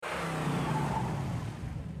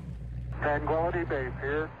Tranquility Base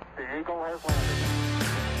here. The Eagle has landed.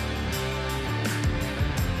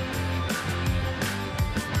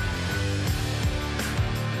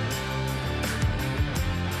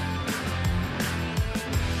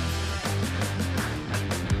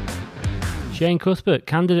 Shane Cuthbert,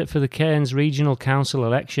 candidate for the Cairns Regional Council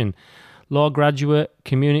election. Law graduate,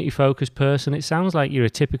 community-focused person. It sounds like you're a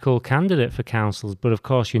typical candidate for councils, but of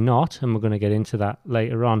course you're not, and we're going to get into that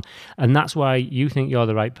later on. And that's why you think you're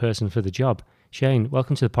the right person for the job. Shane,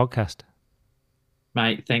 welcome to the podcast.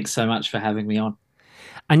 Mate, thanks so much for having me on.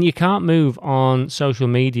 And you can't move on social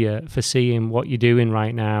media for seeing what you're doing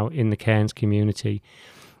right now in the Cairns community.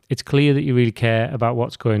 It's clear that you really care about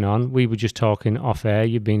what's going on. We were just talking off air.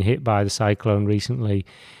 You've been hit by the cyclone recently.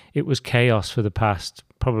 It was chaos for the past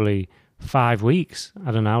probably 5 weeks.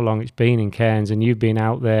 I don't know how long it's been in Cairns, and you've been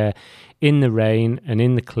out there in the rain and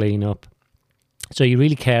in the cleanup. So you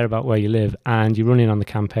really care about where you live, and you're running on the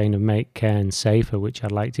campaign of Make Cairns Safer, which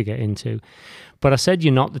I'd like to get into. But I said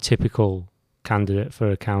you're not the typical candidate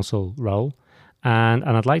for a council role. And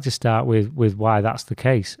I'd like to start with why that's the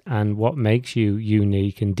case and what makes you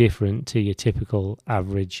unique and different to your typical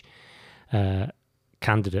average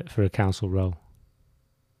candidate for a council role.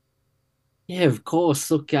 Yeah, of course.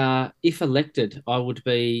 Look, if elected, I would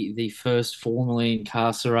be the first formally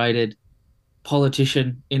incarcerated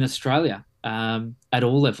politician in Australia at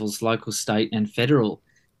all levels, local, state, and federal.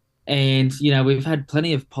 And, you know, we've had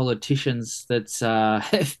plenty of politicians that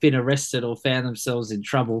have been arrested or found themselves in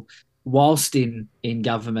trouble whilst in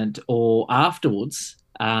government or afterwards.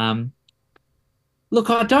 Look,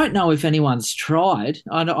 I don't know if anyone's tried.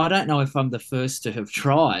 I don't know if I'm the first to have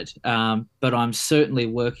tried, but I'm certainly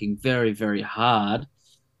working very, very hard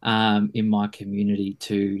in my community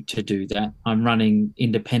to do that. I'm running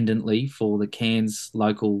independently for the Cairns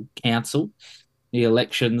Local Council. The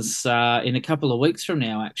election's in a couple of weeks from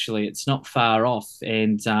now, actually. It's not far off.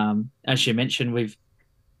 And as you mentioned, we've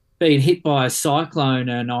been hit by a cyclone,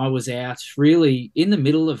 and I was out really in the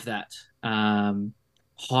middle of that,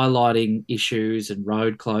 highlighting issues and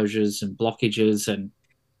road closures and blockages and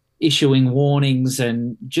issuing warnings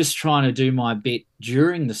and just trying to do my bit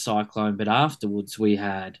during the cyclone. But afterwards we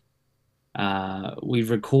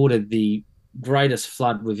recorded the greatest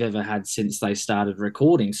flood we've ever had since they started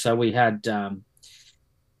recording. So we had,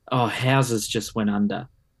 houses just went under.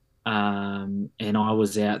 And I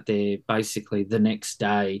was out there basically the next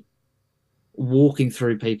day walking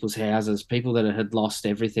through people's houses, people that had lost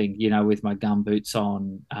everything, you know, with my gumboots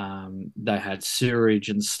on. They had sewage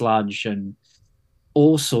and sludge and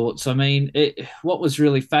all sorts. I mean, what was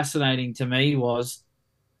really fascinating to me was,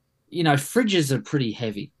 you know, fridges are pretty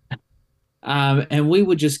heavy. And we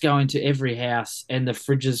would just go into every house and the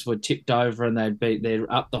fridges were tipped over and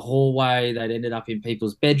they're up the hallway. They'd ended up in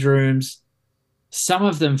people's bedrooms. Some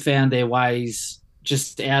of them found their ways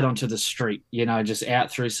just out onto the street, you know, just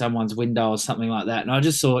out through someone's window or something like that. And I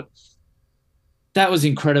just thought that was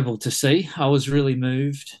incredible to see. I was really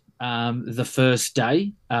moved the first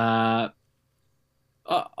day. I'm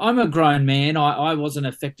a grown man. I wasn't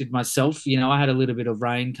affected myself. You know, I had a little bit of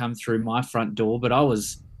rain come through my front door, but I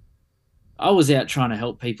was out trying to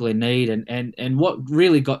help people in need. And what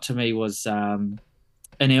really got to me was an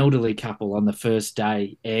elderly couple on the first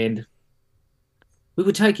day. And we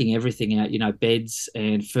were taking everything out, you know, beds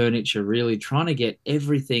and furniture, really trying to get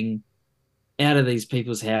everything out of these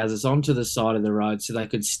people's houses onto the side of the road so they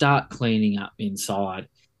could start cleaning up inside.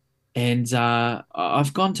 And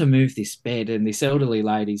I've gone to move this bed, and this elderly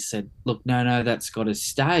lady said, look, no, that's got to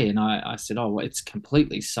stay. And I said, oh, well, it's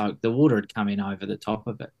completely soaked. The water had come in over the top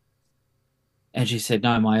of it. And she said,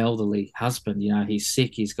 no, my elderly husband, you know, he's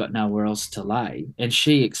sick. He's got nowhere else to lay. And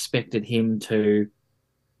she expected him to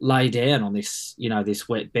lay down on this, you know, this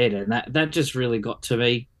wet bed. And that just really got to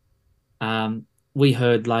me. We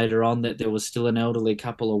heard later on that there was still an elderly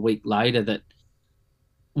couple a week later that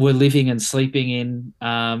were living and sleeping in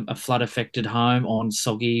a flood-affected home on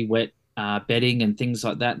soggy, wet bedding and things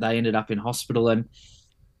like that. They ended up in hospital, and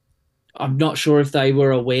I'm not sure if they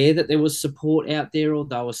were aware that there was support out there, or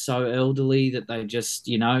they were so elderly that they just,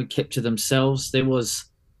 you know, kept to themselves. There was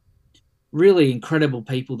really incredible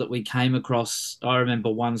people that we came across. I remember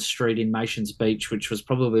one street in Masons Beach, which was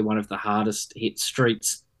probably one of the hardest hit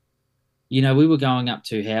streets. You know, we were going up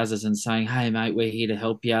to houses and saying, hey, mate, we're here to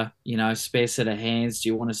help you. You know, spare set of hands. Do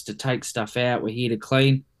you want us to take stuff out? We're here to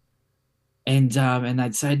clean. And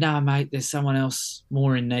they'd say, no, mate, there's someone else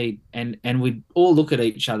more in need. And we'd all look at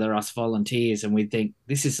each other, us volunteers, and we'd think,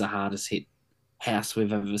 this is the hardest hit house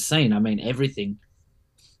we've ever seen. I mean, everything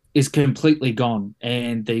is completely gone.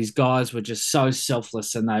 And these guys were just so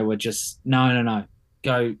selfless, and they were just, no,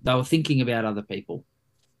 go. They were thinking about other people.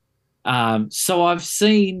 So I've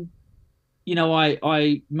seen,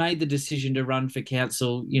 I made the decision to run for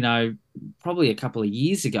council, probably a couple of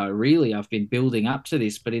years ago, really. I've been building up to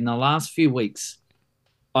this, but in the last few weeks,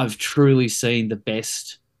 I've truly seen the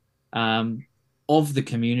best um, of the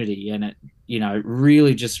community, and it,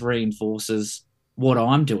 really just reinforces what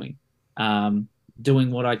I'm doing, um,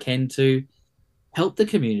 doing what I can to help the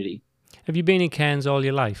community. Have you been in Cairns all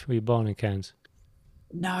your life? Were you born in Cairns?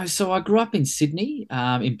 No, so I grew up in Sydney,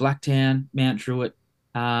 in Blacktown, Mount Druitt.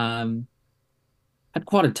 Um, had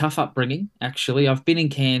quite a tough upbringing, actually. I've been in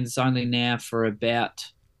Cairns only now for about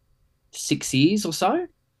 6 years or so,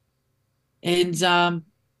 and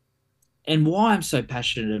why I'm so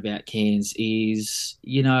passionate about Cairns is,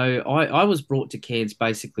 I was brought to Cairns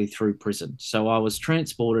basically through prison. So I was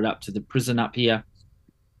transported up to the prison up here,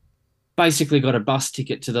 basically got a bus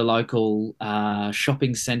ticket to the local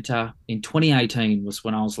shopping centre. In 2018 was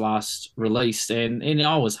when I was last released, and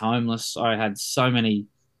I was homeless. I had so many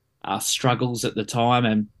struggles at the time,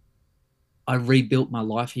 and I rebuilt my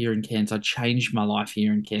life here in Cairns. I changed my life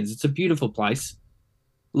here in Cairns. It's a beautiful place,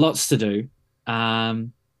 lots to do.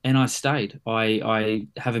 Um, and I stayed. I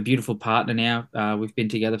have a beautiful partner now. We've been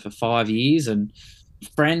together for 5 years, and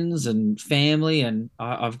friends and family, and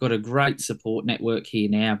I've got a great support network here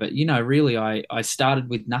now. But really, I started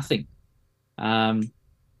with nothing. Um,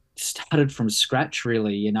 Started from scratch,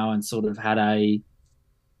 really, and sort of had a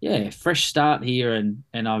fresh start here,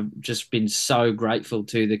 and I've just been so grateful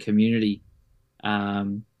to the community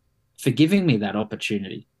um, for giving me that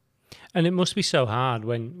opportunity. And it must be so hard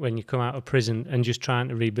when you come out of prison and just trying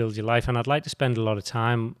to rebuild your life. And I'd like to spend a lot of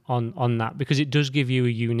time on that because it does give you a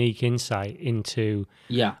unique insight into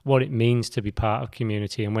Yeah, what it means to be part of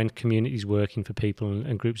community and when community is working for people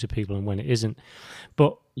and groups of people and when it isn't.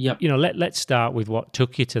 But yep, let's start with what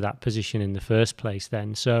took you to that position in the first place.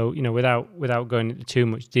 Then, so without going into too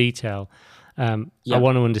much detail, I yep,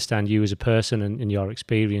 want to understand you as a person and your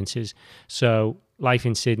experiences. So, life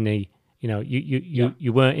in Sydney, yep,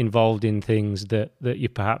 you weren't involved in things that you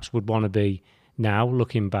perhaps would want to be now,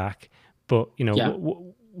 looking back. But yep.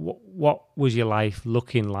 what was your life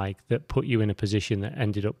looking like that put you in a position that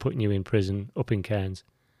ended up putting you in prison up in Cairns?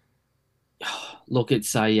 Look,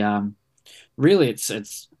 it's a really it's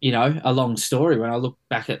a long story when I look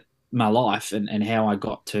back at my life and how I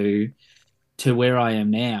got to where I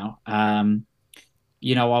am now. I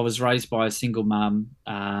was raised by a single mum.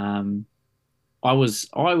 I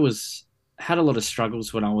was had a lot of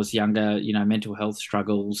struggles when I was younger, mental health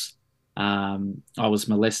struggles. I was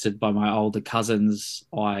molested by my older cousins.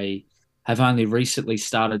 I have only recently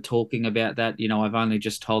started talking about that. I've only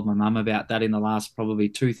just told my mum about that in the last probably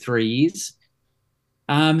 2, 3 years.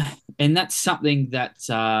 Um, and that's something that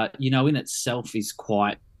in itself is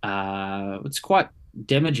it's quite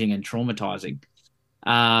damaging and traumatizing.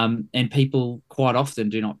 And people quite often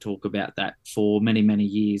do not talk about that for many, many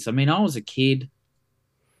years. I mean, I was a kid,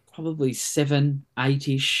 probably 7,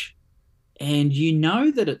 8-ish, and you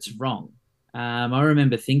know that it's wrong. I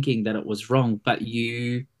remember thinking that it was wrong, but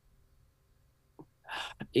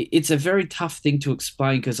it's a very tough thing to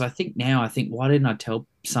explain because I think, why didn't I tell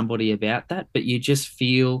somebody about that? But you just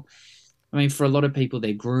feel, I mean, for a lot of people,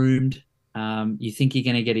 they're groomed. You think you're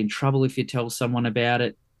going to get in trouble if you tell someone about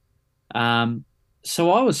it. Um,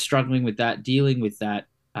 so I was struggling with that, dealing with that.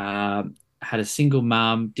 Had a single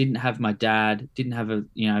mum, didn't have my dad, didn't have a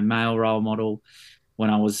male role model when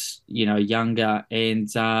I was younger, and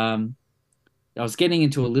I was getting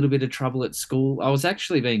into a little bit of trouble at school. I was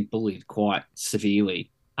actually being bullied quite severely,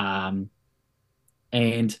 and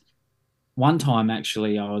one time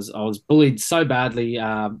actually I was bullied so badly.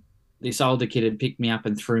 This older kid had picked me up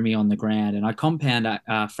and threw me on the ground, and I compound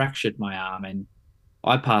fractured my arm, and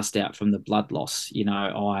I passed out from the blood loss.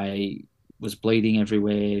 I was bleeding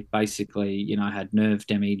everywhere. Basically, I had nerve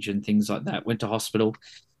damage and things like that. Went to hospital,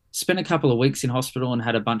 spent a couple of weeks in hospital, and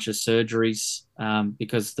had a bunch of surgeries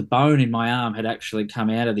because the bone in my arm had actually come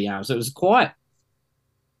out of the arm. So it was quite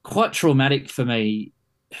traumatic for me.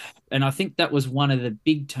 And I think that was one of the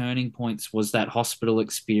big turning points was that hospital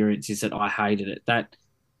experience. Is that I hated it. That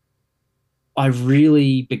I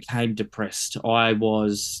really became depressed. I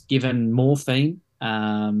was given morphine,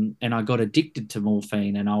 and I got addicted to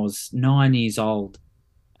morphine, and I was 9 years old.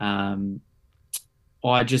 Um,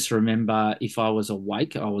 I just remember if I was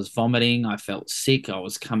awake, I was vomiting, I felt sick, I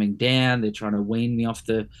was coming down. They're trying to wean me off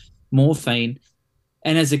the morphine.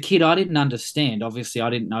 And as a kid, I didn't understand. Obviously, I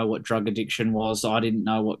didn't know what drug addiction was. I didn't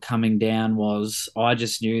know what coming down was. I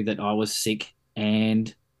just knew that I was sick.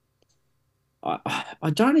 And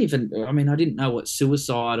I don't even, I mean, I didn't know what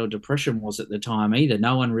suicide or depression was at the time either.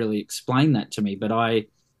 No one really explained that to me. But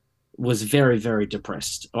was very, very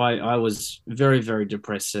depressed. I was very, very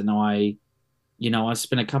depressed, and I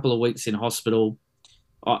spent a couple of weeks in hospital.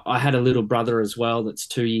 I had a little brother as well that's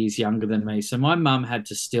 2 years younger than me, so my mum had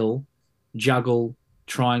to still juggle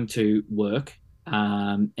trying to work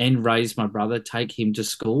and raise my brother, take him to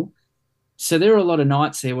school. So there were a lot of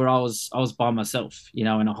nights there where I was by myself, in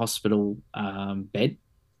a hospital bed,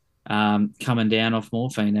 coming down off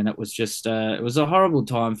morphine, and it was a horrible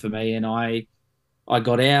time for me. And I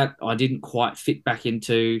got out. I didn't quite fit back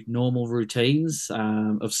into normal routines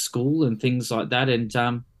of school and things like that.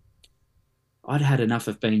 And I'd had enough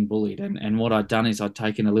of being bullied. And what I'd done is I'd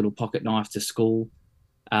taken a little pocket knife to school.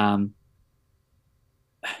 Um,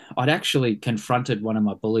 I'd actually confronted one of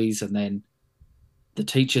my bullies, and then the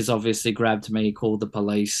teachers obviously grabbed me, called the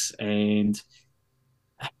police, and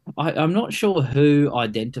I'm not sure who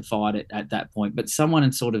identified it at that point, but someone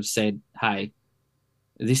had sort of said, "Hey,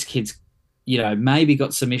 this kid's, maybe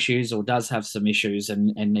got some issues or does have some issues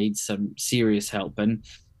and needs some serious help." And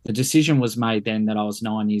the decision was made then that I was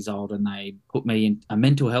 9 years old, and they put me in a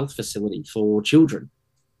mental health facility for children,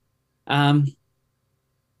 um,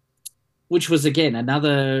 which was, again,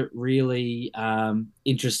 another really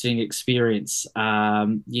interesting experience.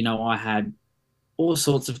 I had all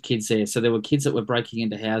sorts of kids there. So there were kids that were breaking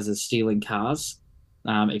into houses, stealing cars,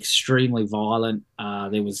 extremely violent.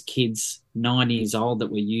 There was kids 9 years old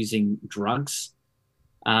that were using drugs.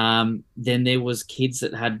 Then there was kids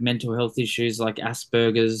that had mental health issues like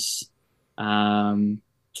Asperger's,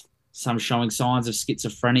 some showing signs of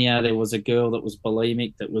schizophrenia. There was a girl that was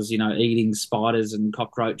bulimic that was, eating spiders and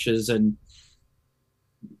cockroaches, and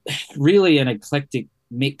really an eclectic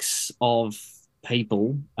mix of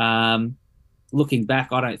people. Looking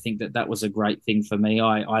back, I don't think that was a great thing for me.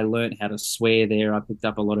 I learned how to swear there. I picked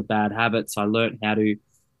up a lot of bad habits. I learned how to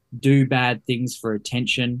do bad things for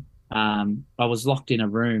attention. I was locked in a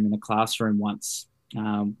room in a classroom once,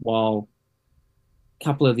 while a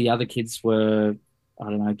couple of the other kids were, I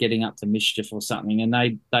don't know, getting up to mischief or something, and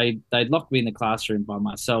they'd locked me in the classroom by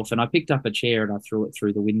myself. And I picked up a chair and I threw it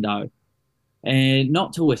through the window, and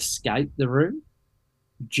not to escape the room,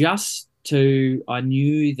 just to, I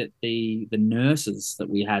knew that the nurses that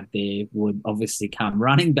we had there would obviously come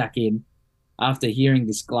running back in after hearing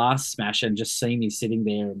this glass smash and just see me sitting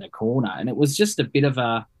there in the corner. And it was just a bit of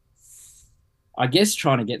a, I guess,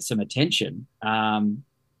 trying to get some attention, and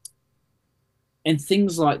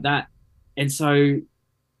things like that. And so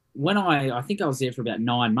when I think I was there for about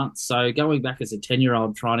 9 months. So going back as a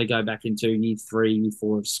 10-year-old, trying to go back into year 3, year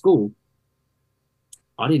 4 of school,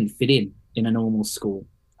 I didn't fit in a normal school.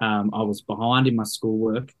 I was behind in my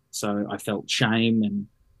schoolwork, so I felt shame and,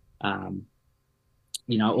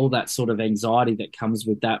 all that sort of anxiety that comes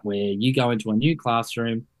with that, where you go into a new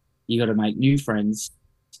classroom, you got to make new friends.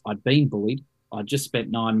 I'd been bullied. I just spent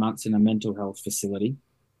 9 months in a mental health facility.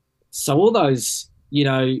 So all those,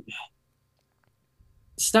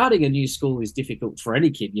 starting a new school is difficult for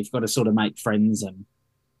any kid. You've got to sort of make friends and,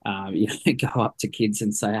 go up to kids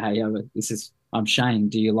and say, "Hey, I'm Shane.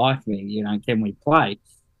 Do you like me? Can we play?"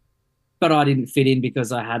 But I didn't fit in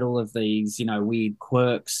because I had all of these, weird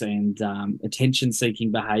quirks and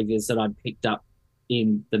attention-seeking behaviours that I'd picked up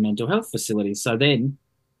in the mental health facility. So then,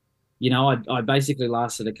 I basically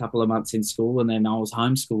lasted a couple of months in school, and then I was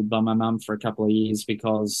homeschooled by my mum for a couple of years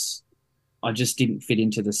because I just didn't fit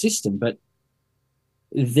into the system. But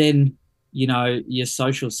then, your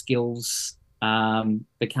social skills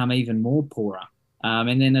become even more poorer.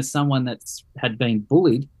 And then as someone that's had been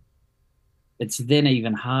bullied, it's then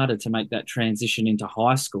even harder to make that transition into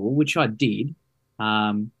high school, which I did.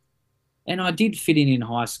 And I did fit in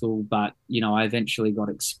high school, but, I eventually got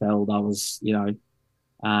expelled. I was,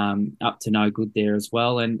 up to no good there as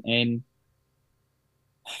well. And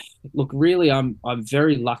look, really, I'm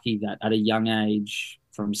very lucky that at a young age,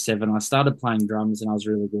 from 7, I started playing drums, and I was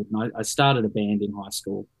really good. And I started a band in high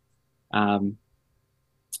school.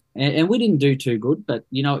 And we didn't do too good, but,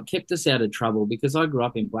 it kept us out of trouble because I grew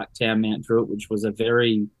up in Blacktown, Mount Druitt, which was a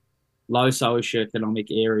very low socioeconomic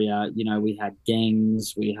area. We had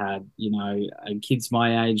gangs, we had, kids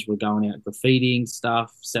my age were going out graffitiing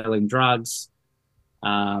stuff, selling drugs.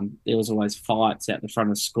 There was always fights out the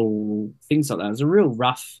front of school, things like that. It was a real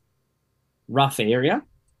rough area.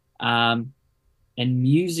 And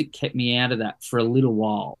music kept me out of that for a little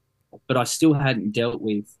while, but I still hadn't dealt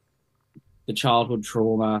with the childhood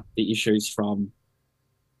trauma, the issues from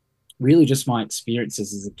really just my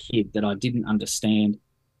experiences as a kid that I didn't understand.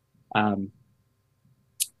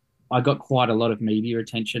 I got quite a lot of media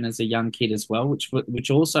attention as a young kid as well,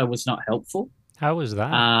 which also was not helpful. How was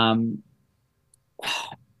that?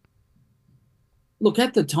 Look,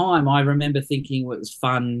 at the time, I remember thinking it was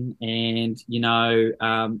fun, and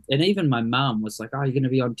and even my mum was like, "Oh, you're going to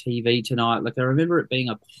be on TV tonight." Like, I remember it being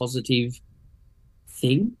a positive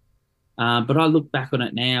thing. But I look back on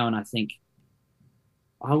it now, and I think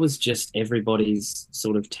I was just everybody's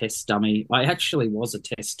sort of test dummy. I actually was a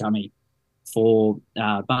test dummy for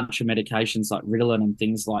a bunch of medications like Ritalin and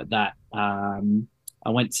things like that. I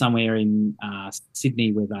went somewhere in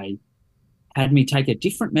Sydney where they had me take a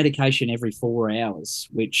different medication every 4 hours,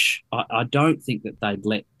 which I don't think that they'd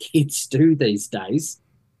let kids do these days,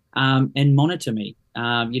 and monitor me.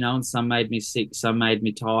 And some made me sick, some made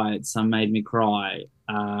me tired, some made me cry.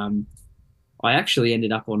 I actually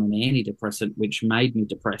ended up on an antidepressant, which made me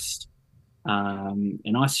depressed.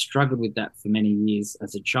 And I struggled with that for many years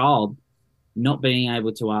as a child, not being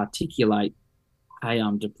able to articulate, hey,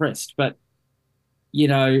 I'm depressed. But,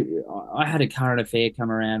 I had a current affair come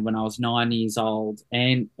around when I was 9 years old,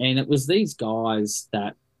 and it was these guys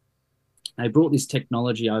that they brought this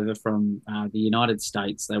technology over from the United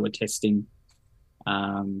States. They were testing.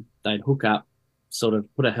 They'd hook up, sort of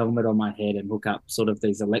put a helmet on my head and hook up sort of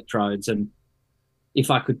these electrodes. And if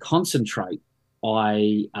I could concentrate,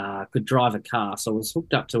 I could drive a car. So I was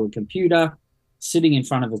hooked up to a computer, sitting in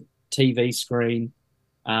front of a TV screen.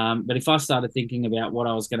 But if I started thinking about what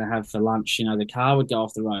I was going to have for lunch, the car would go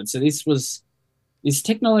off the road. So this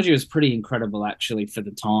technology was pretty incredible actually for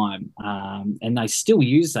the time, and they still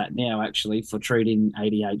use that now actually for treating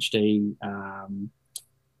ADHD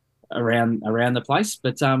around the place.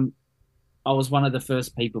 But I was one of the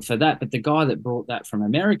first people for that. But the guy that brought that from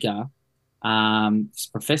America, this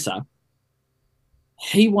professor,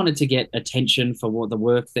 he wanted to get attention for what the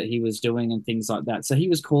work that he was doing and things like that. So he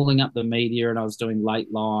was calling up the media, and I was doing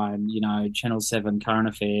Late Line, Channel 7, Current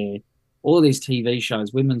Affair, all these TV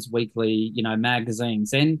shows, Women's Weekly,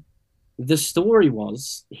 magazines. And the story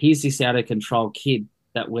was, here's this out of control kid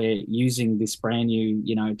that we're using this brand new,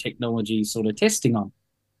 technology sort of testing on.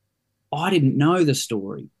 I didn't know the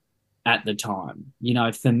story at the time.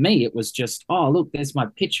 For me, it was just, oh, look, there's my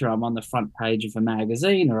picture. I'm on the front page of a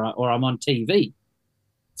magazine, or I'm on TV.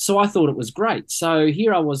 So I thought it was great. So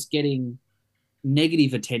here I was getting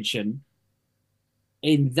negative attention.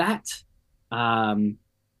 And that, I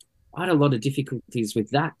had a lot of difficulties with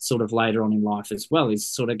that sort of later on in life as well, is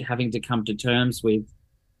sort of having to come to terms with,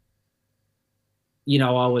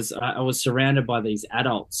 I was surrounded by these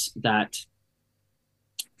adults that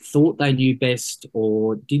thought they knew best,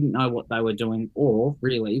 or didn't know what they were doing, or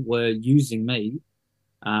really were using me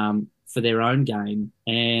for their own gain.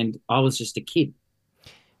 And I was just a kid.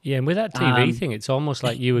 Yeah, and with that TV thing, it's almost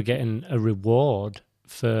like you were getting a reward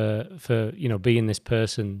for being this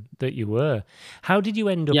person that you were. How did you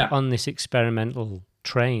end up on this experimental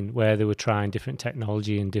train where they were trying different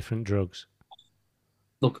technology and different drugs?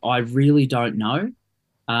 Look, I really don't know.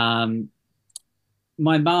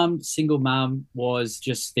 My mum, single mum, was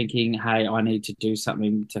just thinking, hey, I need to do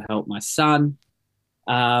something to help my son.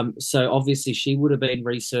 So obviously she would have been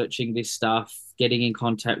researching this stuff, getting in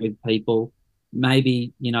contact with people.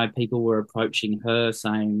 Maybe, people were approaching her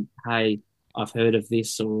saying, hey, I've heard of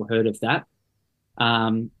this or heard of that.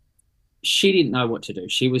 She didn't know what to do.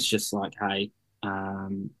 She was just like, hey,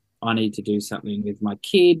 I need to do something with my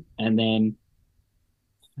kid. And then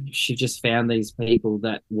she just found these people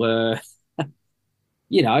that were,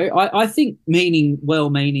 I think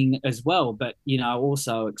well-meaning as well, but,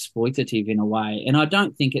 also exploitative in a way. And I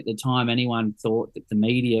don't think at the time anyone thought that the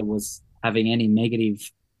media was having any negative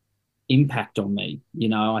impact on me.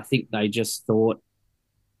 I think they just thought,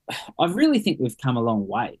 I really think we've come a long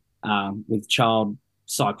way with child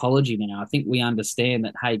psychology now. I think we understand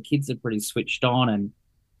that, hey, kids are pretty switched on, and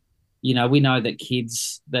we know that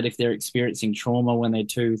kids, that if they're experiencing trauma when they're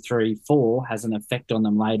 2, 3, 4, has an effect on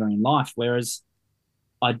them later in life. Whereas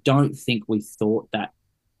I don't think we thought that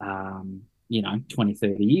 20,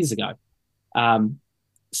 30 years ago.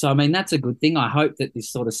 So I mean, that's a good thing. I hope that this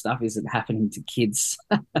sort of stuff isn't happening to kids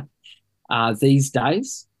these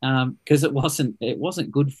days, because it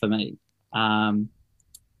wasn't good for me.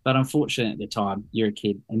 But unfortunately, at the time, you're a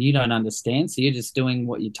kid and you don't understand, so you're just doing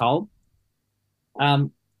what you're told. I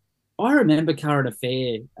remember Current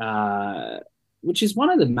Affair, which is one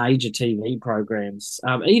of the major TV programs,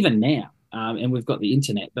 even now, and we've got the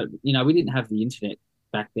internet, but we didn't have the internet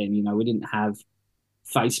back then. We didn't have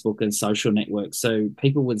Facebook and social networks, so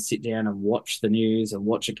people would sit down and watch the news and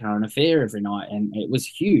watch a Current Affair every night, and it was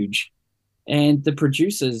huge. And the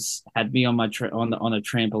producers had me on my on a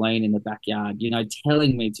trampoline in the backyard,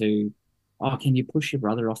 telling me to, oh, can you push your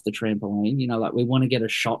brother off the trampoline? Like, we want to get a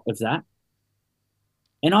shot of that.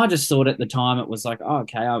 And I just thought at the time it was like, oh,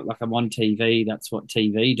 okay, like I'm on TV. That's what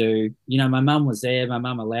TV do. You know, my mum was there. My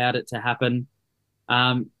mum allowed it to happen.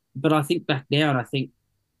 But I think back now, and I think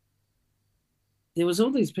there was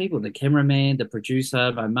all these people, the cameraman, the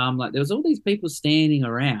producer, my mum, like there was all these people standing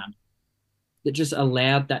around that just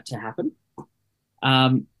allowed that to happen.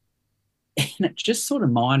 Um, and it just sort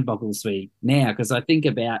of mind boggles me now because I think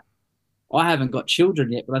about, I haven't got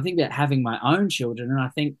children yet, but I think about having my own children, and I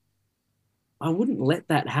think I wouldn't let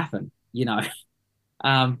that happen, you know.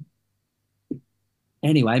 Um,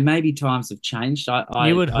 anyway, maybe times have changed.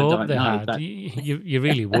 You would I hope don't they know, had. but You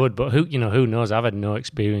really would. But who knows? I've had no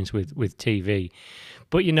experience with TV,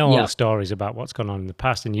 but you know all the yeah, stories about what's gone on in the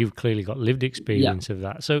past, and you've clearly got lived yeah, experience of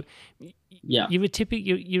that. So yeah, you're a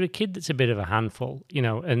you're a kid that's a bit of a handful,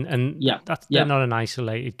 and yeah, that's they're yeah, not an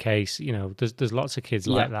isolated case. There's lots of kids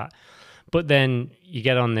yeah, like that. But then you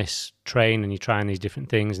get on this train and you're trying these different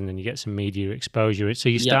things, and then you get some media exposure. So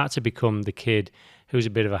you yeah, start to become the kid who's a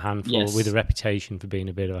bit of a handful with a yes, reputation for being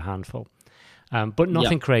a bit of a handful. But yeah,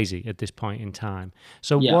 nothing crazy at this point in time.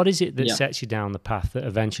 So yeah, what is it that yeah. sets you down the path that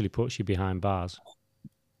eventually puts you behind bars?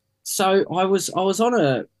 So I was on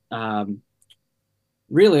a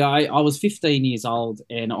really I was 15 years old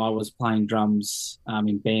and I was playing drums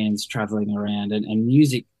in bands traveling around, and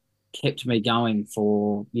music kept me going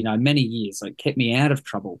for many years. It kept me out of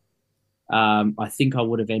trouble. I think I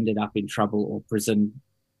would have ended up in trouble or prison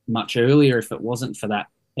much earlier if it wasn't for that.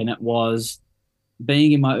 And it was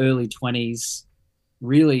being in my early 20s,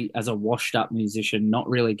 really as a washed up musician, not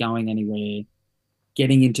really going anywhere,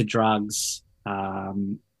 getting into drugs,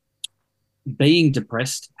 being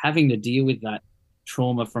depressed, having to deal with that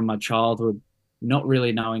trauma from my childhood, not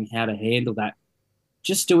really knowing how to handle that,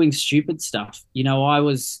 just doing stupid stuff. I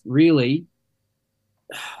was really,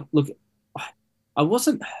 look, I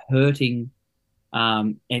wasn't hurting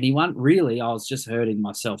anyone. Really, I was just hurting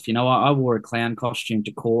myself. I wore a clown costume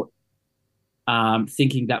to court,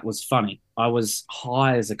 thinking that was funny. I was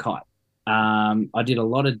high as a kite. I did a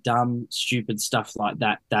lot of dumb, stupid stuff like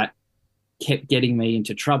that that kept getting me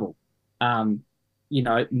into trouble. Um,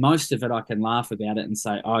 most of it I can laugh about it and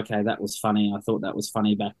say, oh, okay, that was funny. I thought that was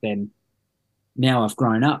funny back then. Now I've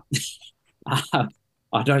grown up.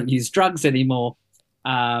 I don't use drugs anymore.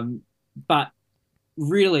 Um, but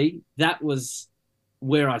really, that was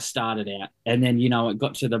where I started out. And then, it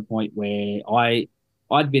got to the point where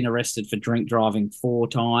I'd been arrested for drink driving 4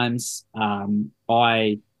 times.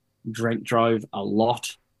 I drink drove a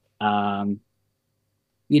lot. Um,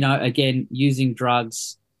 again, using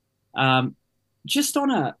drugs, um, just on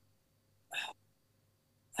a,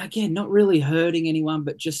 again, not really hurting anyone,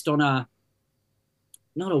 but just on a,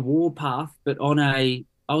 not a war path, but I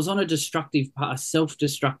was on a destructive path, a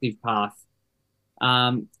self-destructive path.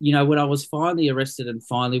 When I was finally arrested and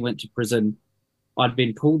finally went to prison, I'd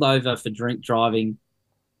been pulled over for drink driving.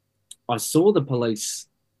 I saw the police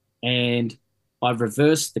and I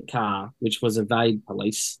reversed the car, which was evade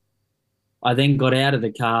police. I then got out of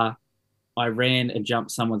the car. I ran and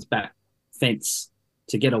jumped someone's back fence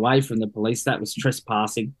to get away from the police. That was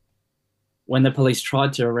trespassing. When the police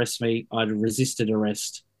tried to arrest me, I resisted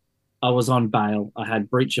arrest. I was on bail. I had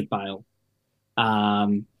breach of bail.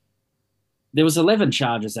 Um, there was 11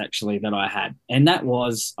 charges actually that I had, and that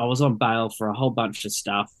was I was on bail for a whole bunch of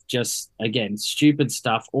stuff, just again stupid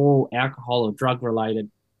stuff, all alcohol or drug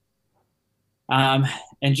related. Um,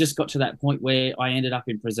 and just got to that point where I ended up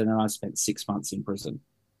in prison, and I spent 6 months in prison.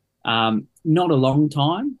 Not a long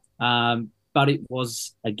time, but it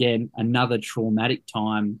was again another traumatic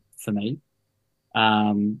time for me.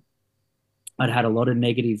 Um, I'd had a lot of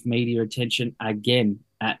negative media attention again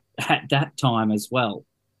at that time as well.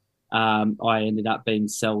 I ended up being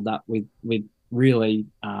celled up with really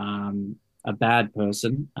a bad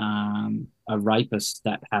person, a rapist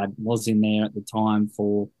that was in there at the time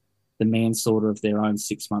for the manslaughter of their own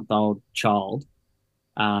 6-month-old child.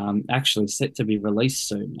 Actually set to be released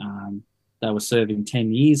soon. They were serving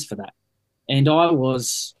 10 years for that, and I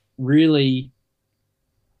was really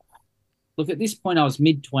look at this point. I was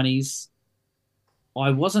mid 20s.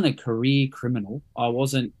 I wasn't a career criminal. I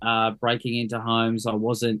wasn't breaking into homes. I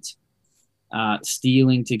wasn't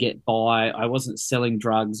stealing to get by. I wasn't selling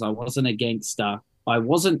drugs. I wasn't a gangster. I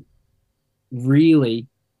wasn't really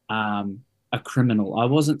a criminal. I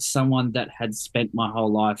wasn't someone that had spent my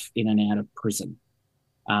whole life in and out of prison.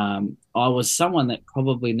 I was someone that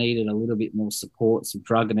probably needed a little bit more support, some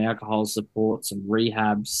drug and alcohol support, some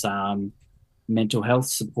rehab, some mental health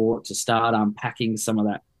support to start unpacking some of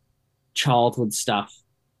that childhood stuff.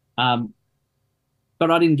 Um, but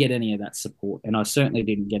I didn't get any of that support, and I certainly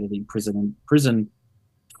didn't get it in prison. And prison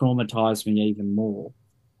traumatized me even more.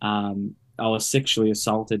 I was sexually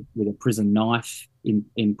assaulted with a prison knife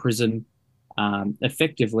in prison.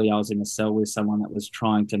 Effectively, I was in a cell with someone that was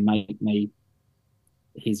trying to make me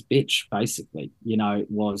his bitch, basically.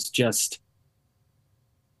 It was just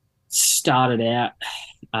started out,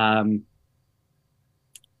 um,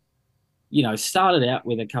 started out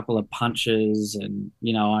with a couple of punches and,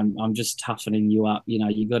 I'm just toughening you up.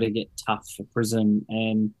 You got to get tough for prison.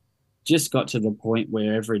 And just got to the point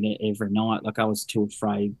where every night, like I was too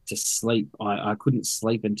afraid to sleep. I couldn't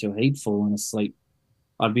sleep until he'd fallen asleep.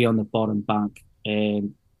 I'd be on the bottom bunk,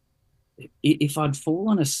 and if I'd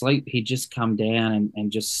fallen asleep, he'd just come down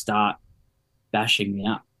and just start bashing me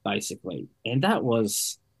up, basically. And that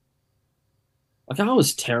was like, I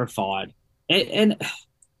was terrified. And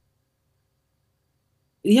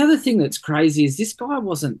the other thing that's crazy is this guy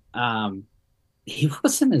wasn't, he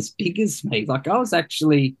wasn't as big as me. Like, I was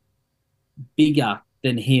actually bigger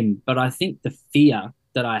than him, but I think the fear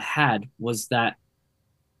that I had was that,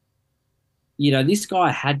 this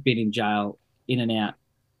guy had been in jail in and out,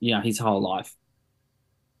 his whole life.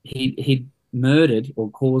 He'd murdered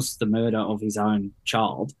or caused the murder of his own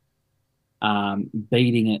child,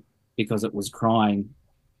 beating it because it was crying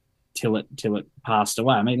till it passed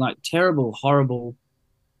away. I mean, like, terrible, horrible.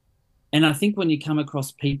 And I think when you come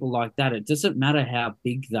across people like that, it doesn't matter how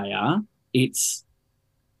big they are. It's,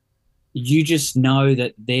 you just know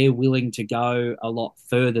that they're willing to go a lot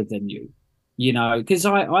further than you, because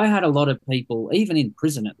I had a lot of people, even in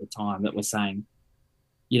prison at the time, that were saying,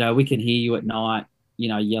 we can hear you at night,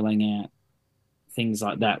 yelling out things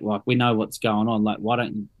like that. Like, we know what's going on. Like, why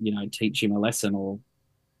don't you, teach him a lesson?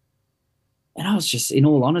 And I was just, in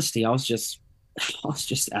all honesty, I was just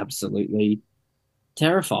absolutely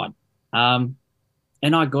terrified. And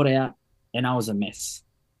I got out and I was a mess.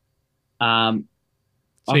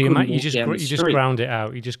 So you just ground it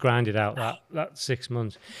out. You just grind it out that 6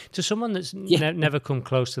 months. To someone that's never come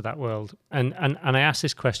close to that world, and I ask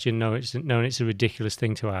this question, knowing it's a ridiculous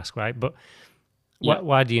thing to ask, right? But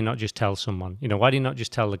why do you not just tell someone? Why do you not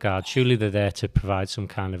just tell the guard? Surely they're there to provide some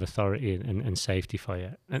kind of authority and safety for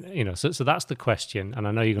you. And so that's the question. And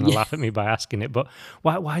I know you're going to laugh at me by asking it, but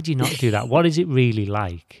why do you not do that? What is it really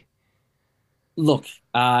like? Look,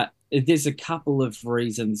 there's a couple of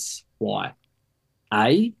reasons why.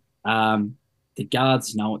 The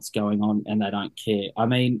guards know what's going on and they don't care. I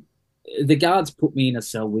mean, the guards put me in a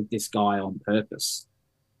cell with this guy on purpose.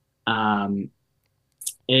 And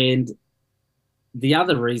the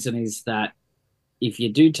other reason is that if you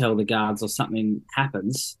do tell the guards or something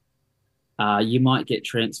happens, you might get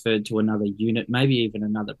transferred to another unit, maybe even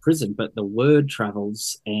another prison, but the word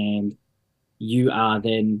travels and you are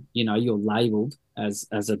then, you're labeled as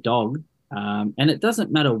a dog. And it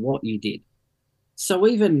doesn't matter what you did. So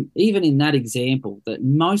even in that example, that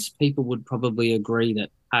most people would probably agree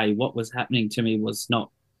that, hey, what was happening to me was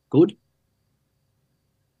not good.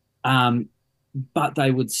 But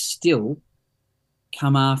they would still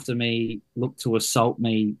come after me, look to assault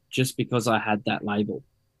me just because I had that label.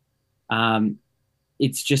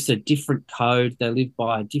 It's just a different code. They live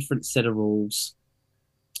by a different set of rules.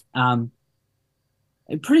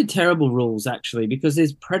 Pretty terrible rules, actually, because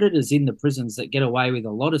there's predators in the prisons that get away with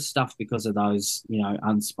a lot of stuff because of those,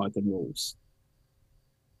 unspoken rules.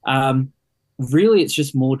 Really, it's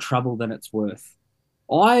just more trouble than it's worth.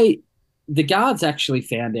 The guards actually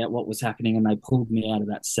found out what was happening and they pulled me out of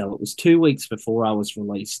that cell. It was 2 weeks before I was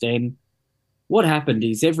released. And what happened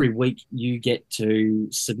is every week you get to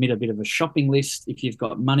submit a bit of a shopping list. If you've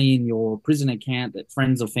got money in your prison account that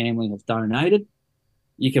friends or family have donated,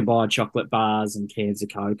 you can buy chocolate bars and cans of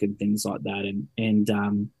Coke and things like that.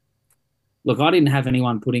 And look, I didn't have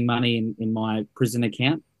anyone putting money in my prison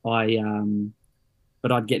account.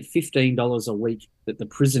 But I'd get $15 a week that the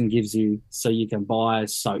prison gives you, so you can buy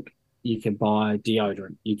soap, you can buy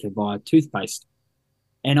deodorant, you can buy toothpaste.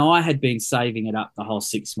 And I had been saving it up the whole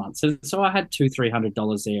 6 months. So I had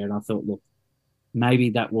 $200-300 there, and I thought, look,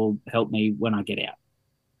 maybe that will help me when I get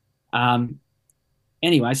out.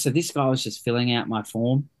 Anyway, so this guy was just filling out my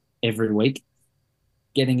form every week,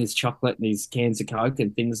 getting his chocolate and his cans of Coke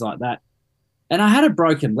and things like that. And I had a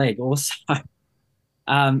broken leg also.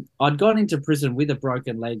 I'd gone into prison with a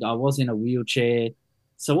broken leg. I was in a wheelchair.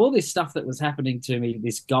 So all this stuff that was happening to me,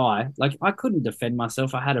 this guy, like, I couldn't defend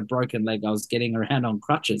myself. I had a broken leg. I was getting around on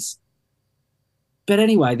crutches. But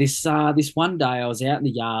anyway, this one day I was out in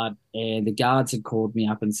the yard and the guards had called me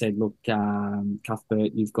up and said, look,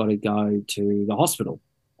 Cuthbert, you've got to go to the hospital.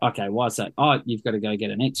 Okay, why is that? Oh, you've got to go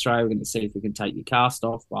get an x-ray. We're going to see if we can take your cast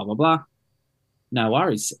off, blah, blah, blah. No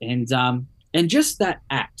worries. And just that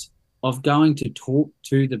act of going to talk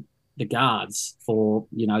to the guards for,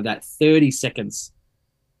 that 30 seconds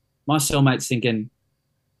My cellmate's thinking,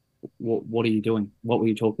 what are you doing? What were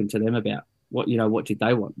you talking to them about? What did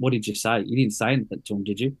they want? What did you say? You didn't say anything to them,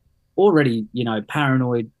 did you? Already,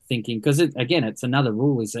 paranoid thinking, because again, it's another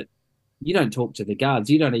rule is that you don't talk to the guards.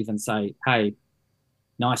 You don't even say, hey,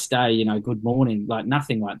 nice day, good morning, like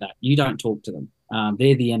nothing like that. You don't talk to them.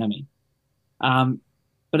 They're the enemy. Um,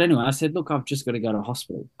 but anyway, I said, look, I've just got to go to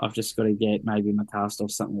hospital. I've just got to get maybe my cast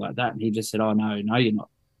off, something like that. And he just said, oh, no, no, you're not.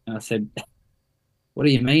 And I said, what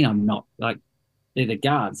do you mean I'm not? Like, they're the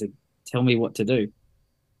guards. They tell me what to do.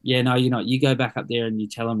 Yeah, no, you're not. You go back up there and you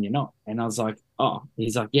tell them you're not. And I was like, oh,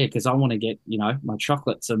 he's like, yeah, because I want to get, my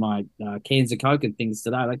chocolates and my cans of Coke and things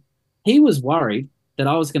today. Like, he was worried that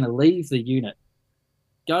I was going to leave the unit,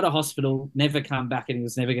 go to hospital, never come back, and he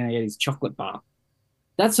was never going to get his chocolate bar.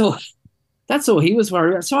 That's all. That's all he was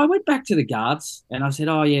worried about. So I went back to the guards and I said,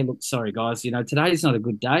 oh, yeah, look, sorry, guys. Today's not a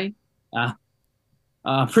good day.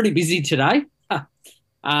 I'm pretty busy today.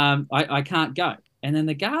 I can't go. And then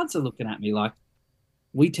the guards are looking at me like,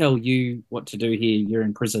 we tell you what to do here. You're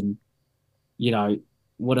in prison.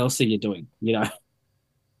 What else are you doing?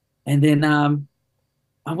 And then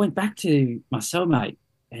I went back to my cellmate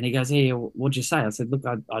and he goes, hey, what'd you say? I said, look,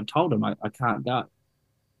 I told him I can't go.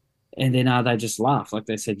 And then they just laughed. Like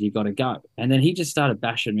they said, you got to go. And then he just started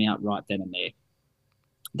bashing me up right then and there.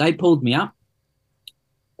 They pulled me out,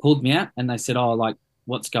 and they said, oh, like,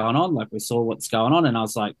 what's going on? Like, we saw what's going on. And I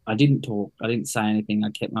was like, I didn't talk. I didn't say anything.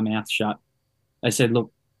 I kept my mouth shut. They said,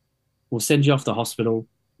 look, we'll send you off to hospital.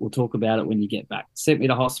 We'll talk about it when you get back. Sent me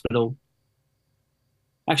to hospital.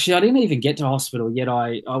 Actually, I didn't even get to hospital yet.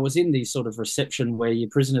 I was in the sort of reception where your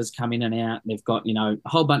prisoners come in and out. And they've got, a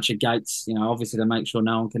whole bunch of gates, obviously to make sure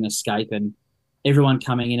no one can escape. And everyone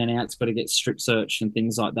coming in and out's got to get strip searched and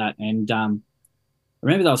things like that. And I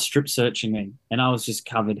remember they were strip searching me and I was just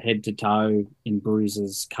covered head to toe in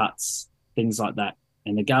bruises, cuts, things like that.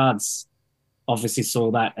 And the guards obviously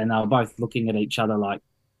saw that and they were both looking at each other like,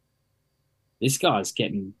 this guy's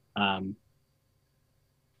getting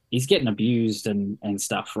he's getting abused and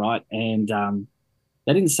stuff, right? And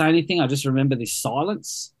they didn't say anything. I just remember this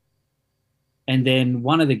silence. And then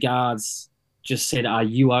one of the guards just said, are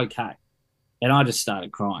you okay? And I just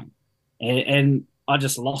started crying. And I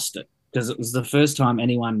just lost it because it was the first time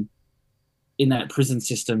anyone in that prison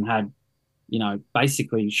system had,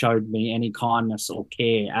 basically showed me any kindness or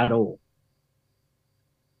care at all.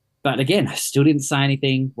 But again, I still didn't say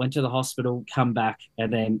anything, went to the hospital, come back,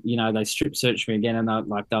 and then, they strip searched me again and they're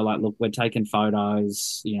like, look, we're taking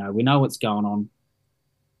photos, we know what's going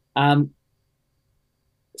on.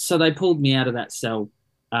 So they pulled me out of that cell.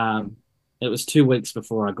 It was 2 weeks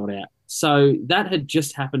before I got out. So that had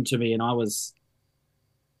just happened to me and I was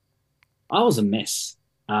a mess.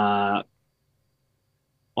 I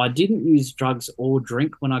didn't use drugs or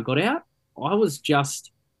drink when I got out. I was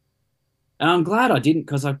just, and I'm glad I didn't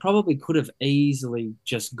because I probably could have easily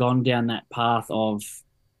just gone down that path of,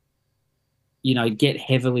 get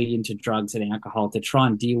heavily into drugs and alcohol to try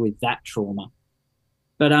and deal with that trauma.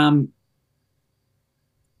 But I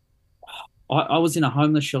was in a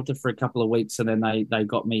homeless shelter for a couple of weeks and then they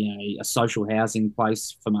got me a social housing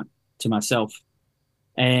place to myself.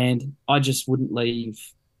 And I just wouldn't leave.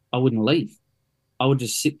 I wouldn't leave. I would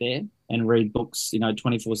just sit there and read books,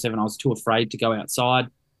 24/7. I was too afraid to go outside.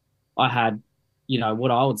 I had,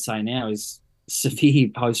 what I would say now is severe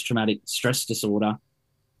post-traumatic stress disorder.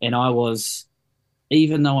 And I was,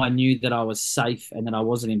 even though I knew that I was safe and that I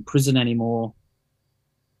wasn't in prison anymore,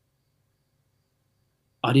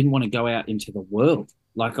 I didn't want to go out into the world.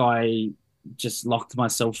 Like I just locked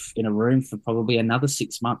myself in a room for probably another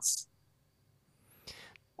 6 months.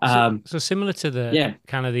 So similar to the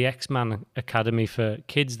kind of the X-Man Academy for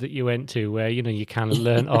kids that you went to, where you kind of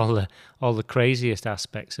learn all the craziest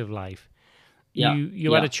aspects of life.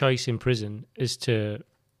 You had a choice in prison as to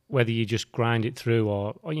whether you just grind it through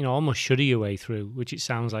or almost shudder your way through, which it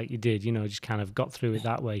sounds like you did. Just kind of got through it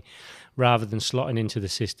that way, rather than slotting into the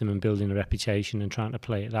system and building a reputation and trying to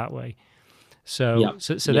play it that way. So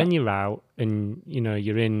then you're out and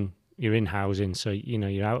you're in housing, so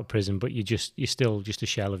you're out of prison, but you're still just a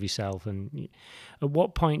shell of yourself. And at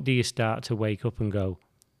what point do you start to wake up and go,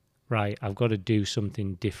 right, I've got to do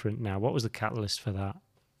something different now? What was the catalyst for that?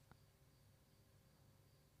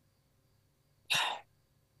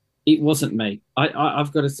 It wasn't me.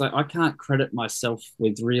 I've got to say, I can't credit myself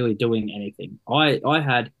with really doing anything. I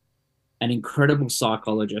had an incredible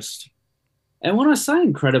psychologist. And when I say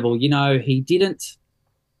incredible, he didn't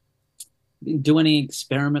do any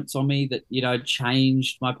experiments on me that,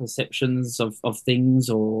 changed my perceptions of things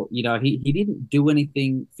or, he didn't do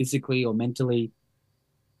anything physically or mentally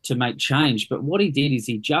to make change. But what he did is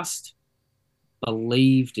he just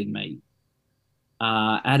believed in me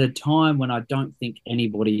at a time when I don't think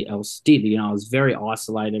anybody else did. You know, I was very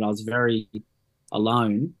isolated. I was very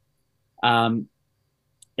alone. Um,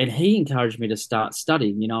 and he encouraged me to start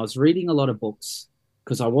studying. You know, I was reading a lot of books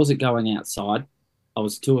because I wasn't going outside. I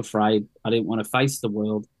was too afraid. I didn't want to face the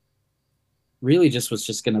world. Really, just was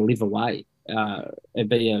just going to live away and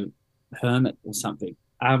be a hermit or something.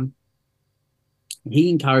 He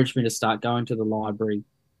encouraged me to start going to the library,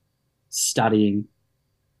 studying.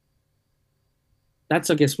 That's,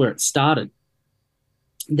 I guess, where it started.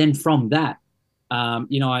 Then from that,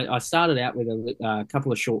 you know, I started out with a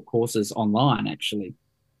couple of short courses online, actually,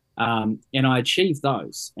 and I achieved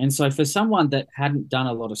those. And so, for someone that hadn't done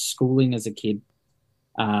a lot of schooling as a kid,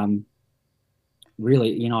 um,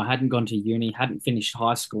 really, you know, I hadn't gone to uni, hadn't finished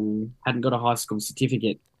high school, hadn't got a high school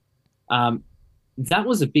certificate. Um, that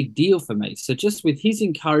was a big deal for me. So just with his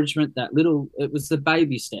encouragement, it was the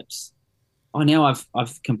baby steps. Oh, now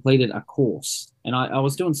I've completed a course, and I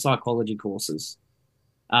was doing psychology courses,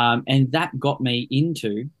 and that got me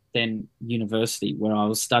into then university, where I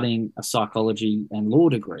was studying a psychology and law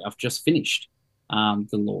degree. I've just finished the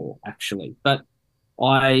law, actually, but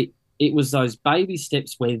I it was those baby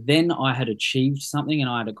steps where then I had achieved something and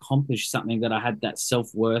I had accomplished something, that I had that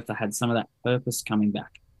self-worth, I had some of that purpose coming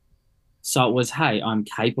back. So it was, hey, I'm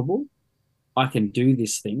capable, I can do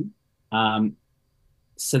this thing. Um,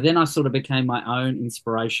 so then I sort of became my own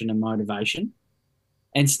inspiration and motivation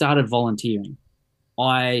and started volunteering.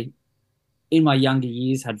 I, in my younger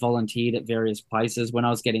years, had volunteered at various places. When I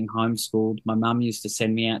was getting homeschooled, my mum used to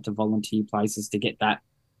send me out to volunteer places to get that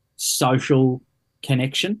social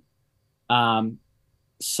connection. Um,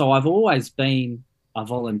 so I've always been a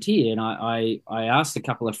volunteer, and I asked a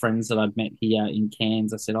couple of friends that I'd met here in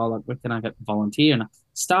Cairns. I said, "Oh, look, where can I get volunteer?" And I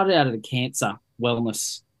started out at a cancer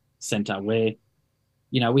wellness centre where,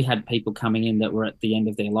 you know, we had people coming in that were at the end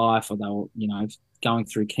of their life, or they were, you know, going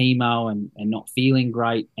through chemo and not feeling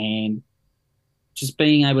great, and just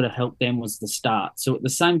being able to help them was the start. So at the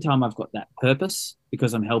same time, I've got that purpose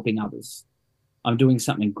because I'm helping others. I'm doing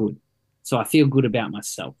something good, so I feel good about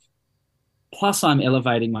myself. Plus, I'm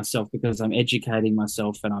elevating myself because I'm educating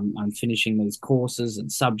myself, and I'm finishing these courses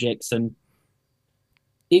and subjects. And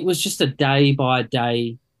it was just a day by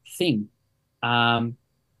day thing. Um,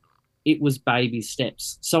 it was baby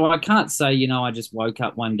steps. So I can't say, you know, I just woke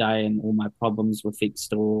up one day and all my problems were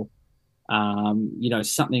fixed, or, you know,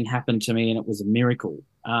 something happened to me and it was a miracle.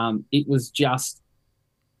 It was just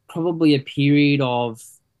probably a period of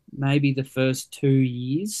maybe the first 2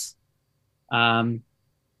 years, um,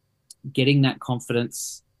 getting that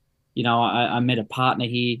confidence. You know, I met a partner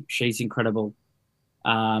here. She's incredible.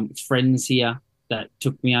 Friends here that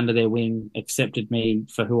took me under their wing, accepted me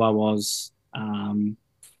for who I was,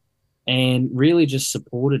 and really just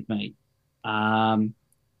supported me. And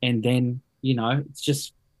then, you know, it's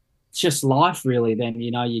just life, really. Then, you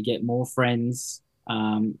know, you get more friends.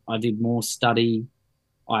 I did more study.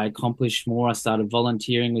 I accomplished more. I started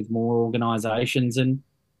volunteering with more organisations, and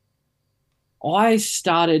I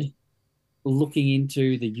started looking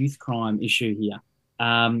into the youth crime issue here.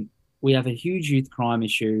 We have a huge youth crime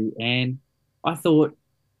issue, and I thought,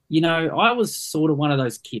 you know, I was sort of one of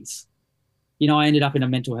those kids. You know, I ended up in a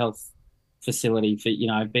mental health facility for, you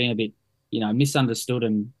know, being a bit, you know, misunderstood,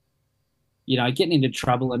 and, you know, getting into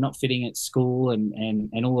trouble and not fitting at school,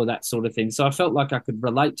 and all of that sort of thing. So I felt like I could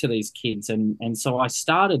relate to these kids, and so I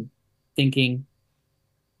started thinking,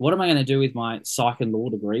 what am I going to do with my psych and law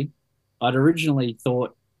degree? I'd originally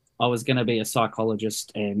thought I was going to be a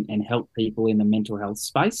psychologist and help people in the mental health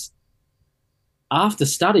space. After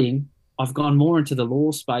studying, I've gone more into the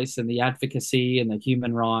law space and the advocacy and the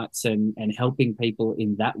human rights, and helping people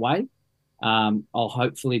in that way. I'll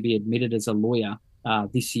hopefully be admitted as a lawyer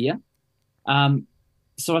this year. Um,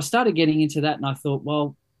 so I started getting into that, and I thought,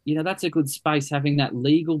 well, you know, that's a good space, having that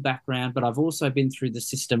legal background, but I've also been through the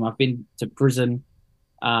system. I've been to prison.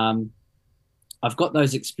 Um, I've got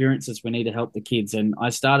those experiences. We need to help the kids. And I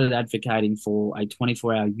started advocating for a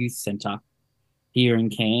 24-hour youth centre here in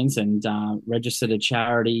Cairns, and registered a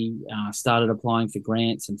charity, started applying for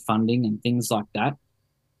grants and funding and things like that.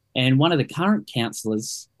 And one of the current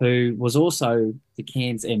councillors, who was also the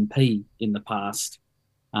Cairns MP in the past,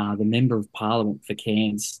 the Member of Parliament for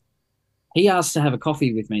Cairns, he asked to have a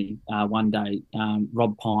coffee with me one day,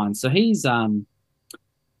 Rob Pine. So he's a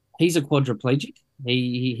quadriplegic.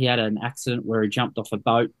 He had an accident where he jumped off a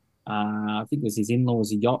boat. I think it was his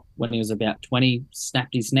in-laws' yacht when he was about 20,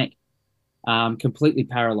 snapped his neck, completely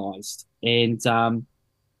paralysed. And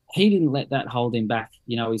he didn't let that hold him back.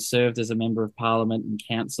 You know, he served as a member of parliament and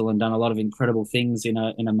council and done a lot of incredible things in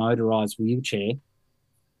a motorised wheelchair.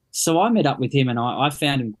 So I met up with him and I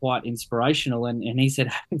found him quite inspirational. And he said,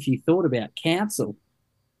 "Have you thought about council?"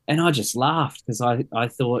 And I just laughed because I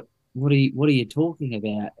thought, what are you talking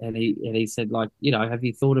about? And he said, like, have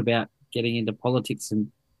you thought about getting into politics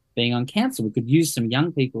and being on council? We could use some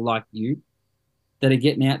young people like you that are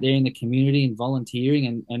getting out there in the community and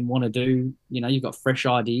volunteering and want to do, you've got fresh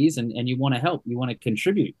ideas and you want to help, you want to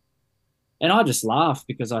contribute. And I just laughed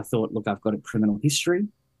because I thought, look, I've got a criminal history.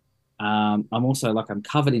 I'm also like, I'm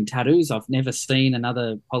covered in tattoos. I've never seen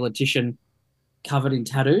another politician covered in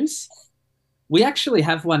tattoos. We actually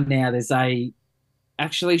have one now.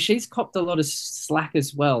 Actually, she's copped a lot of slack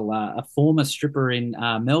as well. A former stripper in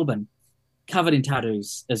Melbourne, covered in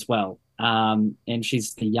tattoos as well. And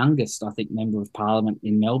she's the youngest, I think, member of parliament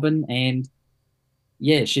in Melbourne. And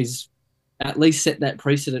yeah, she's at least set that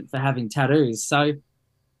precedent for having tattoos. So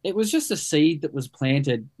it was just a seed that was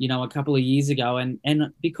planted, a couple of years ago. And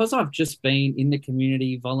because I've just been in the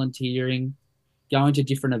community volunteering, going to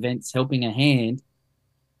different events, helping a hand,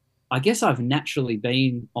 I guess I've naturally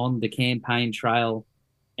been on the campaign trail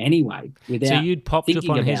anyway So without you'd popped up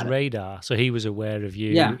thinking on his about it. radar, so he was aware of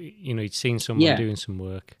you. Yeah, He'd seen someone yeah, doing some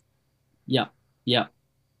work. yeah, yeah.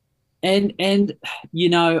 And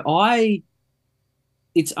I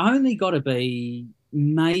it's only got to be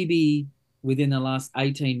maybe within the last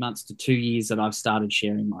 18 months to 2 years that I've started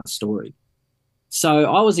sharing my story.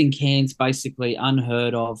 So I was in Cairns, basically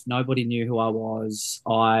unheard of. Nobody knew who I was.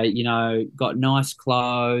 I, got nice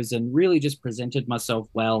clothes and really just presented myself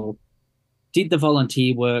well, did the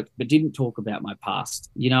volunteer work, but didn't talk about my past.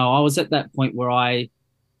 I was at that point where I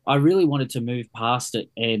really wanted to move past it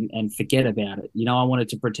and forget about it. I wanted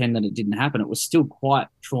to pretend that it didn't happen. It was still quite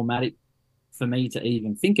traumatic for me to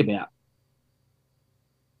even think about.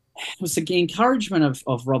 It was the encouragement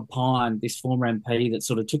of Rob Pine, this former MP, that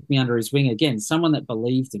sort of took me under his wing again, someone that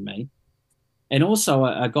believed in me. And also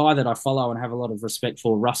a guy that I follow and have a lot of respect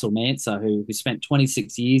for, Russell Manser, who spent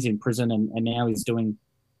 26 years in prison and now he's doing,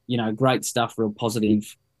 great stuff, real positive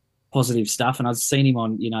stuff. And I've seen him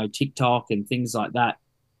on, TikTok and things like that.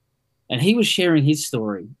 And he was sharing his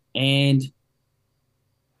story. And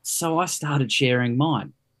so I started sharing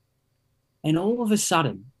mine. And all of a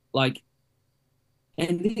sudden, like,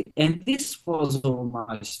 and this was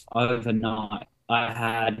almost overnight. I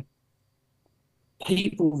had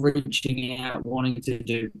people reaching out, wanting to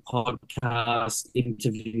do podcast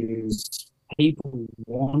interviews. People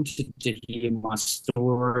wanted to hear my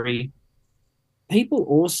story. People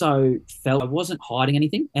also felt I wasn't hiding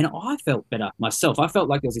anything, and I felt better myself. I felt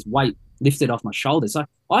like there was this weight lifted off my shoulders.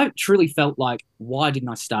 I truly felt like, why didn't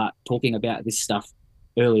I start talking about this stuff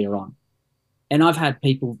earlier on? And I've had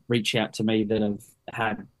people reach out to me that have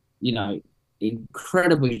had,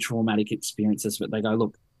 incredibly traumatic experiences, but they go,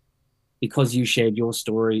 look, because you shared your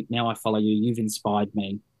story, now I follow you, you've inspired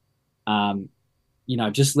me. Um,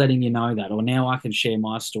 just letting you know that, or now I can share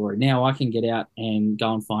my story. Now I can get out and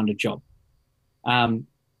go and find a job. Um,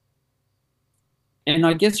 and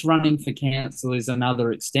I guess running for council is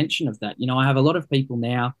another extension of that. I have a lot of people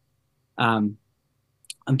now. Um,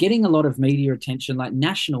 I'm getting a lot of media attention, like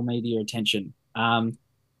national media attention.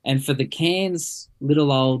 And for the Cairns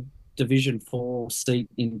little old Division 4 seat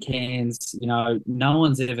in Cairns, no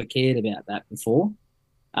one's ever cared about that before,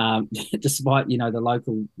 despite, the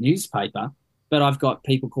local newspaper. But I've got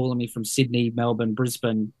people calling me from Sydney, Melbourne,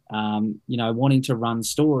 Brisbane, wanting to run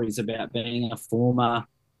stories about being a former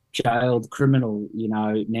jailed criminal,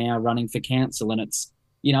 now running for council. And it's,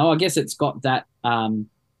 I guess it's got that,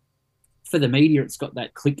 for the media, it's got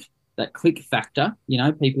that click factor.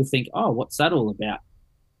 People think, oh, what's that all about?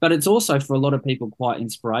 But it's also for a lot of people quite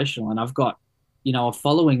inspirational. And I've got, a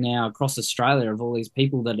following now across Australia of all these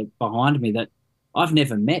people that are behind me that I've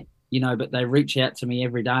never met, but they reach out to me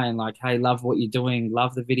every day and like, hey, love what you're doing,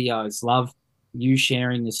 love the videos, love you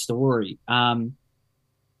sharing your story. And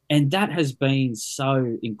that has been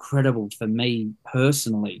so incredible for me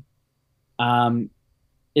personally.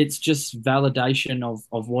 It's just validation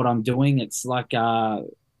of what I'm doing. It's like,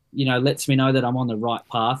 lets me know that I'm on the right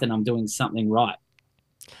path and I'm doing something right.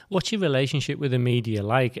 What's your relationship with the media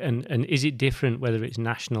like, and is it different whether it's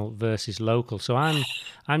national versus local? So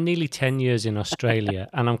I'm nearly 10 years in Australia,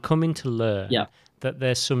 and I'm coming to learn Yeah. that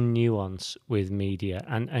there's some nuance with media,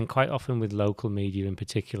 and quite often with local media in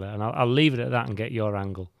particular. And I'll leave it at that and get your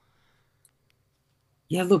angle.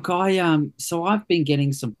 Yeah, look, so I've been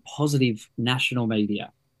getting some positive national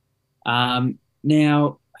media.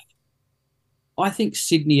 Now, I think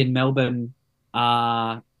Sydney and Melbourne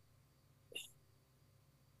are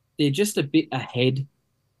they're just a bit ahead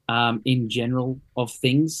in general of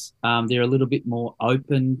things. They're a little bit more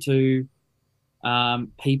open to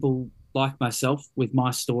people like myself with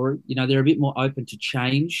my story. You know, they're a bit more open to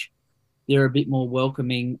change. They're a bit more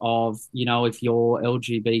welcoming of, you know, if you're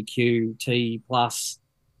LGBTQ plus,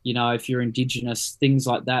 you know, if you're Indigenous, things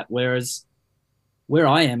like that. Whereas where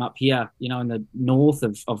I am up here, you know, in the north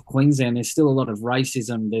of Queensland, there's still a lot of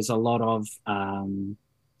racism. There's a lot of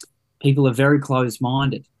people are very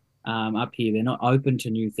closed-minded up here. They're not open to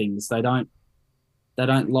new things. They don't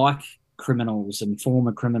like criminals and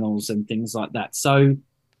former criminals and things like that. So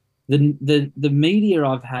the media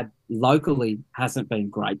I've had locally hasn't been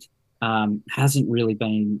great. Hasn't really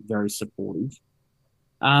been very supportive.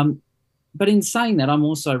 But in saying that, I'm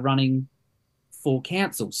also running for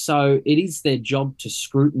council, so it is their job to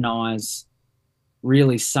scrutinise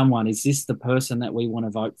really someone. Is this the person that we want to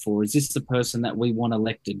vote for? Is this the person that we want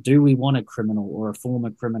elected? Do we want a criminal or a former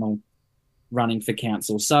criminal running for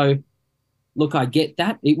council? So, look, I get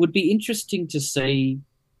that. It would be interesting to see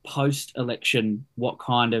post-election what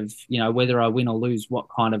kind of, you know, whether I win or lose, what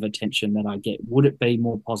kind of attention that I get. Would it be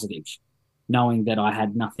more positive, knowing that I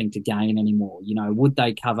had nothing to gain anymore? You know, would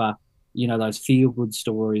they cover, you know, those feel-good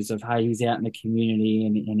stories of, hey, he's out in the community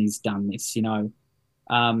and he's done this, you know?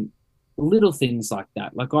 Little things like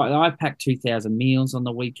that. Like I packed 2,000 meals on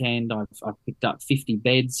the weekend. I've picked up 50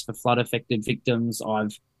 beds for flood affected victims.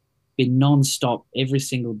 I've been non-stop every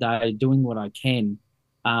single day doing what I can.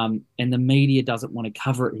 And the media doesn't want to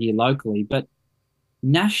cover it here locally, but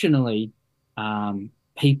nationally,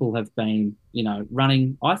 people have been, you know,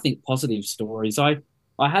 running, I think, positive stories. I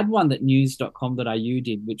had one that news.com.au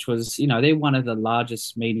did, which was, you know, they're one of the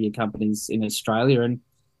largest media companies in Australia,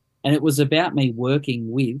 and it was about me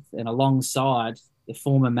working with and alongside the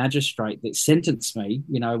former magistrate that sentenced me,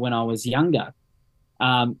 you know, when I was younger.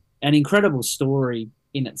 An incredible story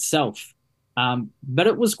in itself. But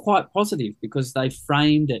it was quite positive because they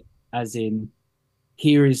framed it as in,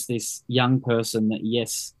 here is this young person that,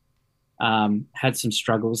 yes, had some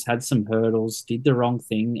struggles, had some hurdles, did the wrong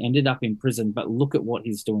thing, ended up in prison, but look at what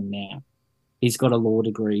he's doing now. He's got a law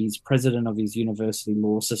degree. He's president of his university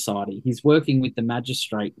law society. He's working with the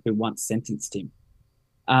magistrate who once sentenced him.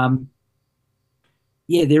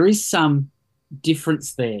 Yeah, there is some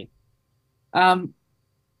difference there.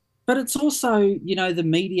 But it's also, you know, the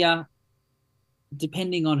media,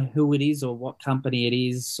 depending on who it is or what company it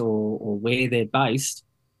is or where they're based,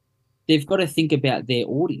 they've got to think about their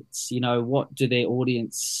audience. You know, what do their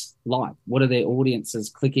audience like? What are their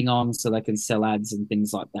audiences clicking on so they can sell ads and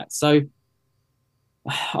things like that? So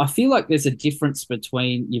I feel like there's a difference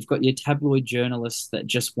between, you've got your tabloid journalists that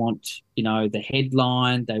just want, you know, the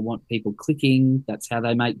headline, they want people clicking, that's how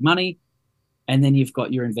they make money. And then you've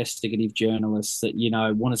got your investigative journalists that, you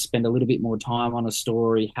know, want to spend a little bit more time on a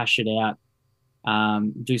story, hash it out,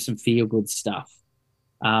 do some feel good stuff.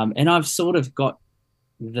 And I've sort of got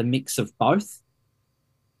the mix of both.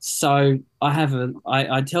 So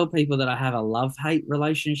I tell people that I have a love-hate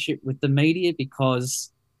relationship with the media,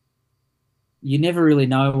 because you never really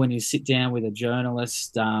know when you sit down with a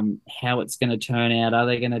journalist how it's going to turn out. Are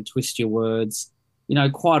they going to twist your words? You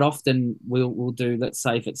know, quite often we'll do, let's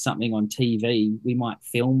say if it's something on TV, we might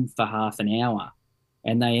film for half an hour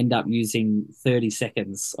and they end up using 30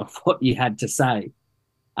 seconds of what you had to say.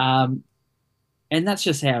 And that's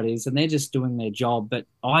just how it is. And they're just doing their job. But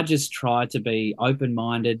I just try to be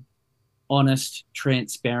open-minded, honest,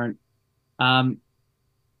 transparent.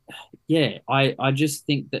 Yeah, I just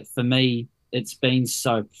think that for me, it's been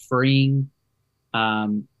so freeing.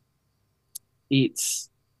 It's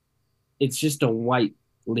just a weight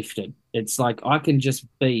lifted. It's like I can just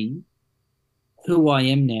be who I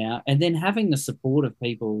am now, and then having the support of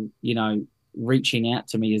people, you know, reaching out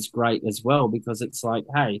to me is great as well, because it's like,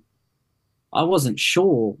 hey, I wasn't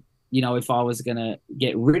sure, you know, if I was going to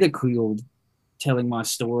get ridiculed telling my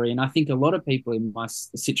story. And I think a lot of people in my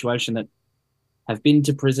situation that have been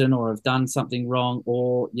to prison or have done something wrong,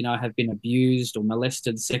 or, you know, have been abused or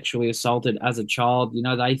molested, sexually assaulted as a child, you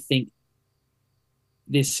know, they think,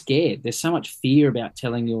 they're scared. There's so much fear about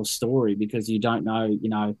telling your story because you don't know, you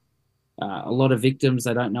know, a lot of victims,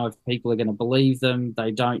 they don't know if people are going to believe them.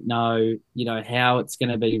 They don't know, you know, how it's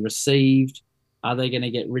going to be received. Are they going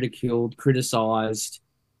to get ridiculed, criticized?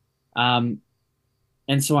 And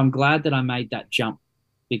so I'm glad that I made that jump,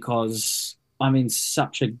 because I'm in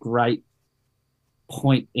such a great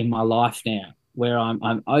point in my life now where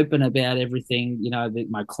I'm open about everything. You know,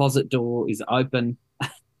 my closet door is open.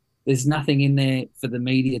 There's nothing in there for the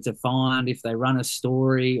media to find. If they run a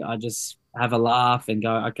story, I just have a laugh and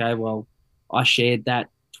go, okay, well, I shared that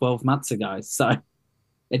 12 months ago. So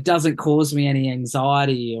it doesn't cause me any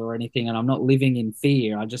anxiety or anything, and I'm not living in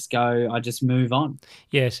fear. I just move on.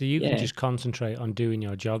 Yeah, so you can Yeah. just concentrate on doing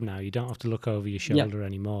your job now. You don't have to look over your Yep. shoulder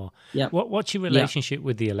anymore. Yep. What's your Yep. relationship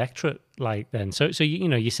with the electorate like then? So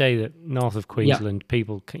you say that north of Yep. Queensland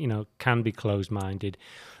people can be closed-minded,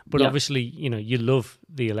 but Yep. obviously you love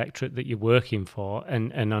the electorate that you're working for,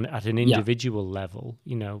 and at an Yep. individual level,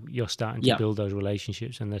 you're starting to Yep. build those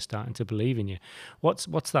relationships and they're starting to believe in you. What's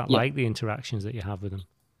that Yep. like? The interactions that you have with them?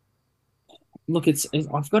 Look,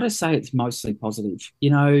 I've got to say it's mostly positive.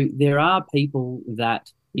 There are people that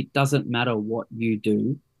it doesn't matter what you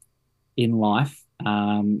do in life.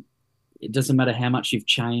 It doesn't matter how much you've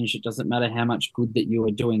changed. It doesn't matter how much good that you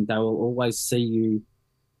are doing. They will always see you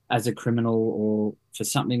as a criminal or for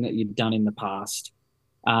something that you've done in the past.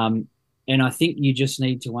 Um, and I think you just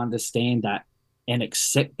need to understand that and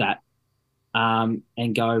accept that,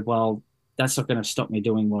 and go, well, that's not going to stop me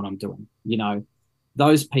doing what I'm doing.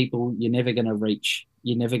 Those people you're never going to reach.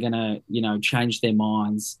 You're never going to, change their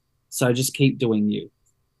minds. So just keep doing you.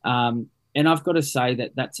 And I've got to say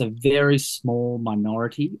that that's a very small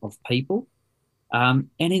minority of people. And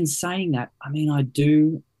in saying that, I mean, I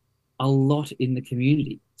do a lot in the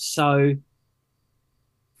community. So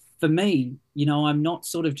for me, I'm not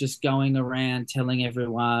sort of just going around telling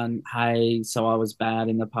everyone, hey, so I was bad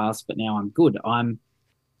in the past, but now I'm good. I'm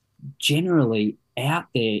generally out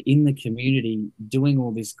there in the community doing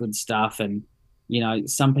all this good stuff. And,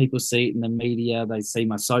 some people see it in the media, they see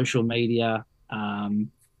my social media.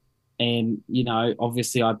 And,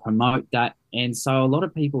 obviously I promote that. And so a lot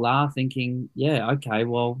of people are thinking, yeah, okay,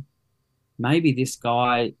 well, maybe this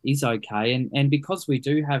guy is okay. And because we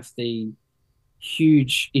do have the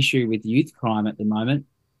huge issue with youth crime at the moment,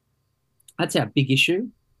 that's our big issue.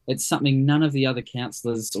 It's something none of the other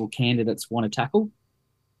councillors or candidates want to tackle.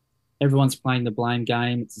 Everyone's playing the blame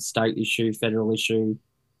game. It's a state issue, federal issue.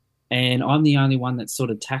 And I'm the only one that's sort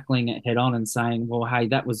of tackling it head on and saying, well, hey,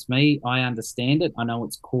 that was me. I understand it. I know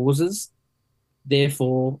its causes.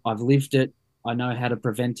 Therefore, I've lived it. I know how to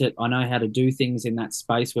prevent it. I know how to do things in that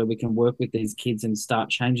space where we can work with these kids and start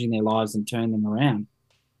changing their lives and turn them around.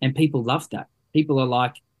 And people love that. People are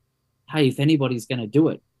like, hey, if anybody's going to do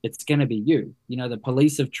it, it's going to be you. The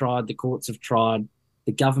police have tried, the courts have tried,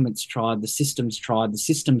 the government's tried, the system's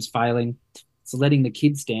failing. It's letting the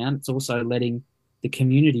kids down. It's also letting the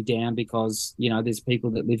community down because, there's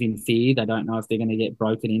people that live in fear. They don't know if they're going to get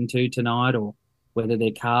broken into tonight or whether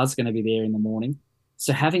their car's going to be there in the morning.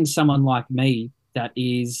 So having someone like me that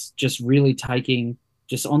is just really taking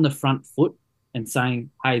just on the front foot and saying,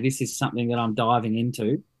 hey, this is something that I'm diving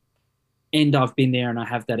into, and I've been there and I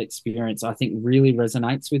have that experience, I think really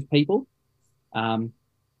resonates with people. And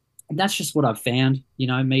that's just what I've found,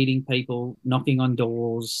 meeting people, knocking on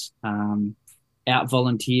doors, out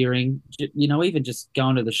volunteering, even just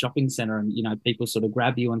going to the shopping centre and, people sort of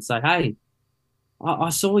grab you and say, hey, I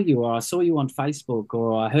saw you, or I saw you on Facebook,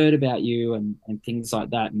 or I heard about you, and things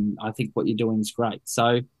like that. And I think what you're doing is great.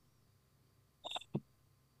 So,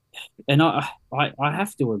 and I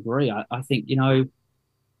have to agree. I think,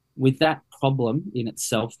 with that problem in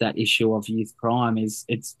itself, that issue of youth crime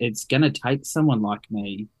it's going to take someone like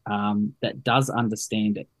me, that does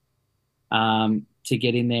understand it, to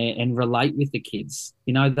get in there and relate with the kids.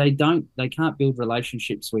 They can't build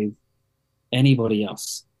relationships with anybody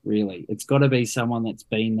else, really. It's got to be someone that's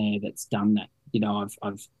been there, that's done that.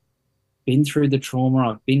 I've been through the trauma.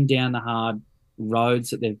 I've been down the hard roads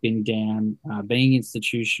that they've been down, being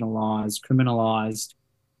institutionalized, criminalized.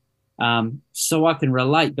 So I can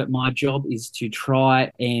relate, but my job is to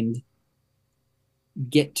try and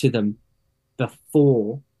get to them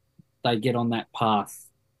before they get on that path,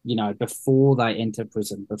 before they enter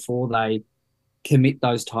prison, before they commit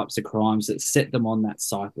those types of crimes that set them on that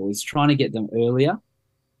cycle, is trying to get them earlier.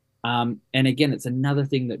 And again, it's another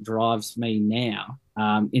thing that drives me now,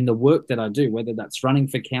 in the work that I do, whether that's running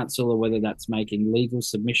for council or whether that's making legal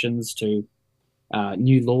submissions to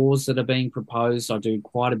new laws that are being proposed. I do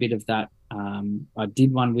quite a bit of that. I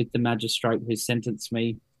did one with the magistrate who sentenced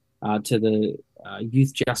me to the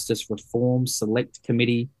Youth Justice Reform Select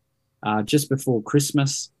Committee just before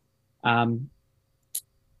Christmas. I'm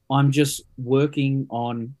just working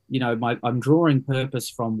on, I'm drawing purpose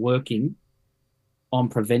from working on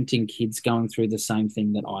preventing kids going through the same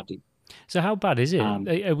thing that I did. So how bad is it?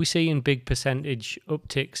 Are we seeing big percentage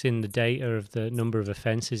upticks in the data of the number of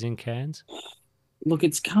offences in Cairns? Look,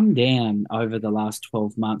 it's come down over the last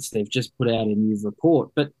 12 months. They've just put out a new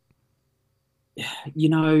report. But,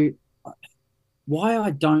 why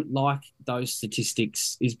I don't like those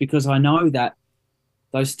statistics is because I know that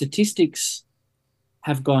those statistics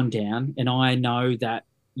have gone down, and I know that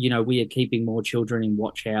we are keeping more children in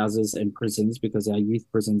watch houses and prisons because our youth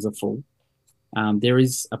prisons are full. There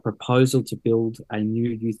is a proposal to build a new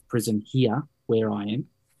youth prison here where I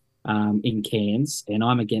am, in Cairns, and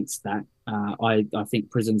I'm against that. I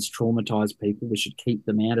think prisons traumatise people. We should keep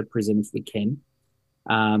them out of prison if we can.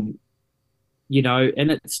 Um,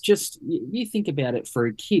 and it's just, you think about it for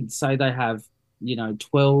a kid, say they have,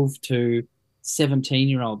 12 to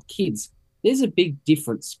 17-year-old kids. There's a big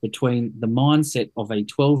difference between the mindset of a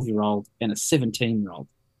 12-year-old and a 17-year-old.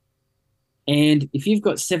 And if you've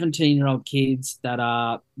got 17-year-old kids that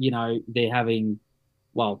are, they're having,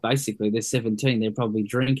 well, basically they're 17, they're probably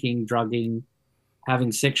drinking, drugging,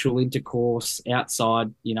 having sexual intercourse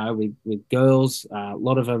outside, with girls, a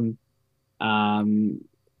lot of them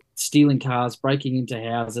stealing cars, breaking into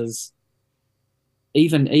houses,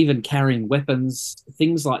 even carrying weapons,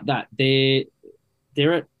 things like that.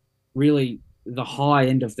 They're at really the high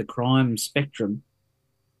end of the crime spectrum.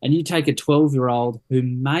 And you take a 12-year-old who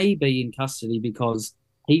may be in custody because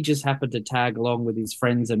he just happened to tag along with his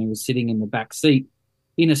friends and he was sitting in the back seat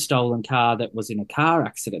in a stolen car that was in a car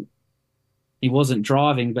accident. He wasn't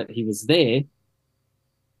driving, but he was there.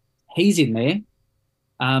 He's in there.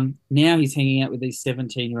 Now he's hanging out with these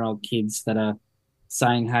 17-year-old kids that are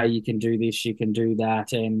saying, hey, you can do this, you can do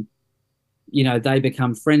that. And, they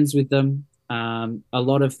become friends with them. A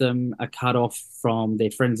lot of them are cut off from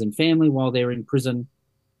their friends and family while they're in prison.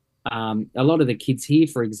 A lot of the kids here,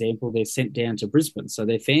 for example, they're sent down to Brisbane. So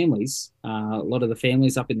their families, a lot of the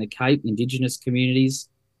families up in the Cape, Indigenous communities,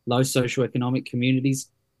 low socioeconomic communities,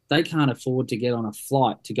 they can't afford to get on a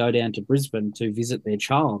flight to go down to Brisbane to visit their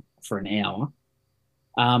child for an hour.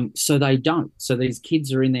 So they don't. So these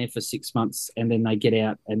kids are in there for 6 months and then they get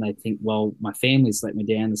out and they think, well, my family's let me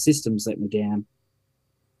down, the system's let me down.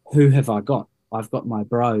 Who have I got? I've got my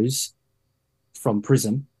bros from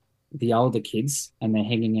prison, the older kids, and they're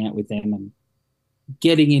hanging out with them and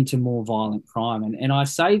getting into more violent crime. And I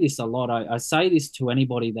say this a lot. I say this to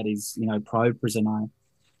anybody that is, pro-prison.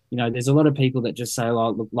 There's a lot of people that just say, oh,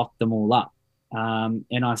 look, lock them all up.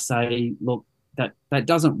 And I say, look, that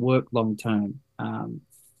doesn't work long term.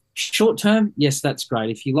 Short term, yes, that's great.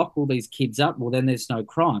 If you lock all these kids up, well, then there's no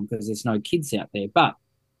crime because there's no kids out there. But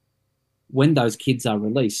when those kids are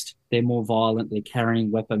released, they're more violent, they're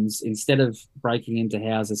carrying weapons. Instead of breaking into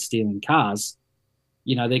houses, stealing cars,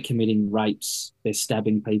 they're committing rapes, they're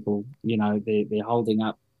stabbing people, they're holding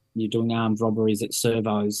up, you're doing armed robberies at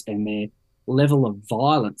servos, and their level of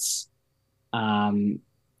violence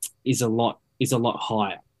is a lot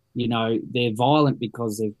higher. They're violent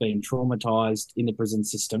because they've been traumatized in the prison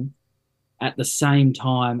system at the same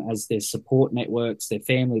time as their support networks, their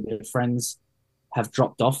family, their friends have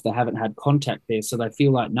dropped off. They haven't had contact there. So they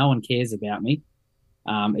feel like no one cares about me.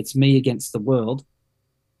 It's me against the world.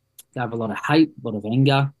 They have a lot of hate, a lot of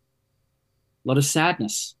anger, a lot of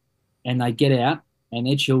sadness. And they get out and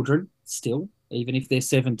they're children still, even if they're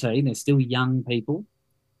 17, they're still young people,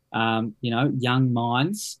 young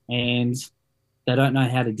minds, and they don't know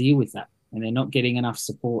how to deal with that and they're not getting enough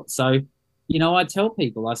support. So, I tell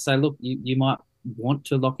people, I say, look, you might want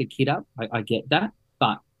to lock a kid up. I get that.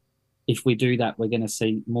 But if we do that, we're going to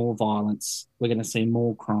see more violence. We're going to see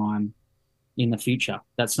more crime in the future.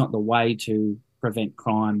 That's not the way to prevent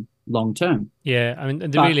crime long term. Yeah, I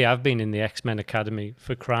mean, really have been in the X-Men Academy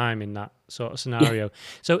for crime in that sort of scenario. Yeah.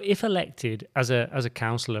 So if elected as a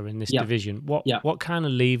councillor in this division, what kind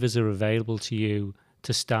of levers are available to you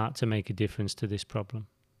to start to make a difference to this problem?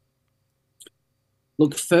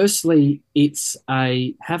 Look, firstly, it's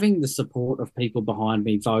having the support of people behind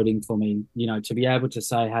me voting for me, to be able to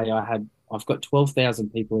say, hey, I've got 12,000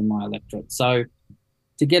 people in my electorate. So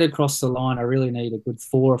to get across the line, I really need a good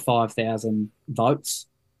 4,000 or 5,000 votes.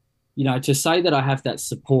 To say that I have that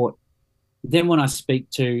support, then when I speak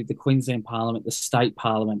to the Queensland Parliament, the state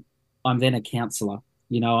parliament, I'm then a councillor.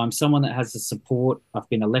 I'm someone that has the support. I've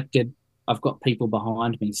been elected. I've got people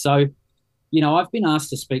behind me. So, I've been asked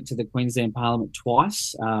to speak to the Queensland Parliament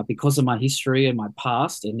twice because of my history and my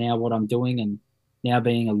past and now what I'm doing and now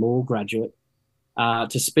being a law graduate,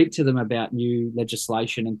 to speak to them about new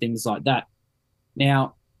legislation and things like that.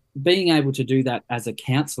 Now, being able to do that as a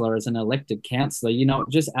councillor, as an elected councillor, it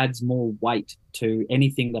just adds more weight to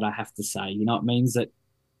anything that I have to say. It means that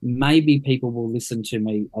maybe people will listen to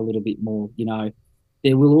me a little bit more.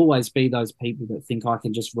 There will always be those people that think I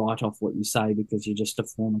can just write off what you say because you're just a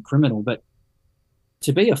former criminal. But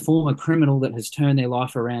to be a former criminal that has turned their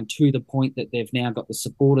life around to the point that they've now got the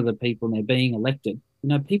support of the people and they're being elected,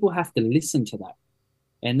 people have to listen to that.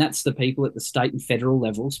 And that's the people at the state and federal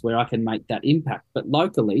levels where I can make that impact. But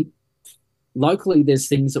locally, locally, there's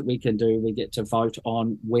things that we can do. We get to vote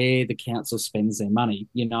on where the council spends their money.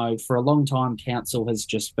 You know, for a long time, council has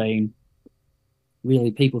just been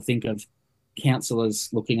really, people think of council as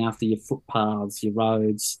looking after your footpaths, your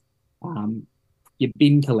roads, um, your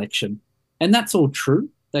bin collection. And that's all true.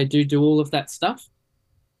 They do all of that stuff.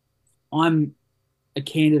 I'm a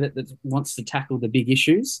candidate that wants to tackle the big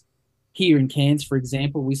issues. Here in Cairns, for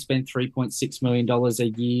example, we spend $3.6 million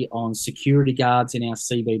a year on security guards in our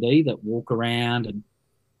CBD that walk around, and,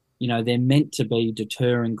 you know, they're meant to be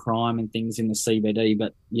deterring crime and things in the CBD,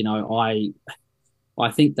 but, you know,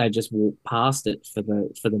 I think they just walk past it for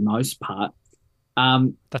the most part.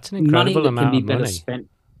 That's an Money incredible that can amount be of better money. spent.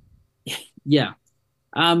 Yeah.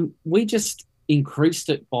 We just increased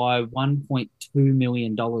it by $1.2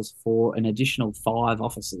 million for an additional 5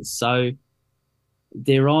 officers. So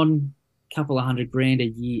they're on a couple of $100,000 a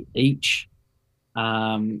year each,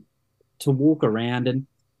 to walk around,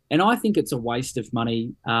 and I think it's a waste of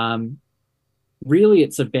money. Really,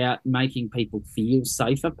 it's about making people feel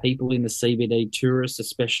safer. People in the CBD, tourists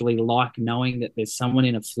especially, like knowing that there's someone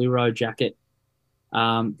in a fluoro jacket,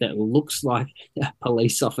 that looks like a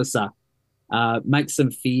police officer. Makes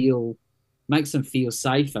them feel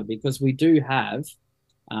safer, because we do have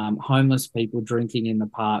homeless people drinking in the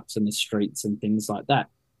parks and the streets and things like that.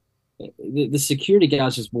 The security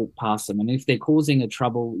guards just walk past them, and if they're causing a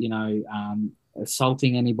trouble, you know,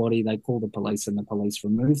 assaulting anybody, they call the police, and the police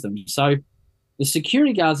remove them. So the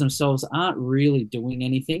security guards themselves aren't really doing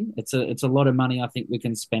anything. It's a lot of money I think we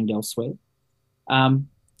can spend elsewhere. Um,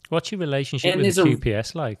 What's your relationship and with the there's a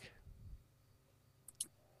QPS like?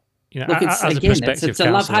 You know, look. It's as a again, prospective it's a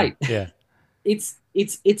love counsellor, hate. yeah.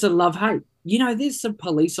 It's a love hate. You know, there's some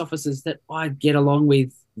police officers that I get along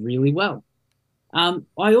with really well.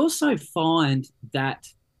 I also find that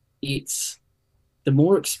it's the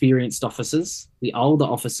more experienced officers, the older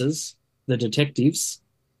officers, the detectives,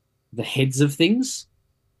 the heads of things.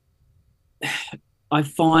 I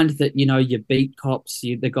find that, you know, your beat cops,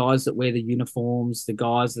 the guys that wear the uniforms, the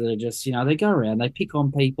guys that are just, you know, they go around, they pick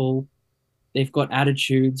on people, they've got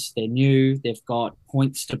attitudes, they're new, they've got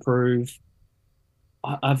points to prove.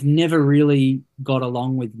 I've never really got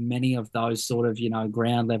along with many of those sort of, you know,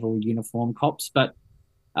 ground level uniform cops, but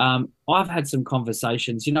I've had some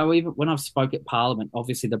conversations, you know, even when I've spoke at Parliament,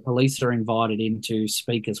 obviously the police are invited in to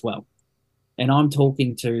speak as well. And I'm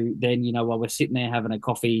talking to, then, you know, while we're sitting there having a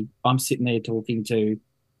coffee, I'm sitting there talking to,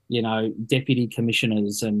 you know, deputy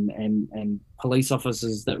commissioners and police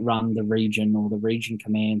officers that run the region or the region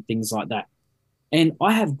command, things like that. And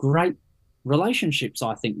I have great relationships,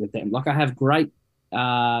 I think, with them. Like, I have great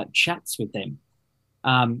chats with them.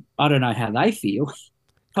 I don't know how they feel.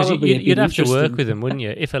 Because Probably a you'd bit have to work interesting. with them, wouldn't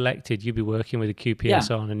you? If elected, you'd be working with the Yeah,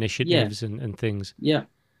 QPS on yeah, initiatives and things. yeah.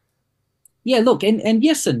 Yeah, look, and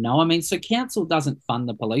yes and no. I mean, so council doesn't fund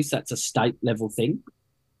the police. That's a state level thing.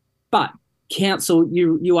 But council,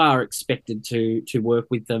 you are expected to work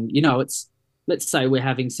with them. You know, it's, let's say we're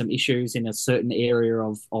having some issues in a certain area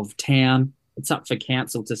of town. It's up for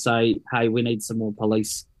council to say, hey, we need some more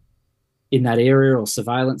police in that area, or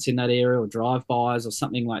surveillance in that area, or drive-bys or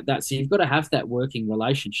something like that. So you've got to have that working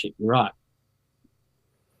relationship. You're right.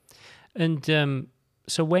 And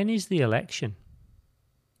so when is the election?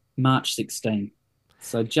 March 16.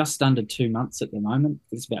 So just under 2 months at the moment.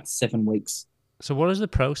 It's about 7 weeks. So what does the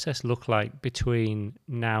process look like between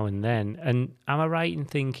now and then? And am I right in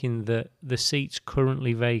thinking that the seat's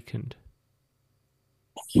currently vacant?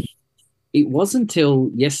 It was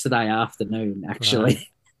until yesterday afternoon, Right. actually.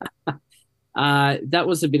 That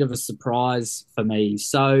was a bit of a surprise for me.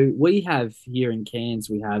 So we have here in Cairns,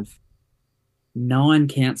 we have 9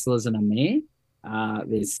 councillors and a mayor.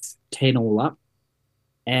 There's 10 all up.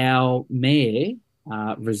 Our mayor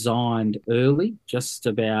resigned early, just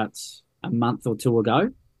about a month or two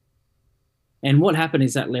ago. And what happened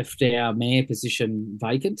is that left our mayor position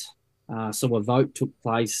vacant. So a vote took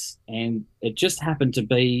place, and it just happened to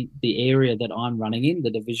be the area that I'm running in,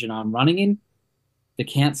 the division I'm running in. The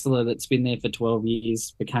councillor that's been there for 12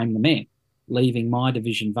 years became the mayor, leaving my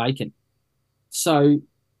division vacant. So,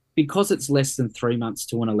 because it's less than 3 months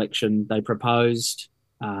to an election, they proposed,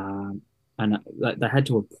 and they had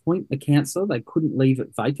to appoint the councillor. They couldn't leave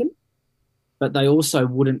it vacant, but they also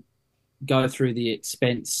wouldn't go through the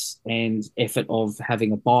expense and effort of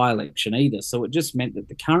having a by-election either. So it just meant that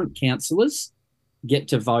the current councillors get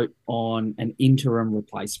to vote on an interim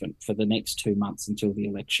replacement for the next 2 months until the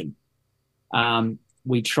election.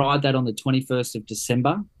 We tried that on the 21st of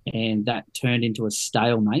December, and that turned into a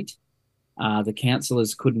stalemate. The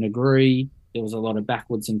councillors couldn't agree. There was a lot of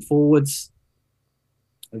backwards and forwards.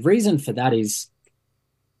 The reason for that is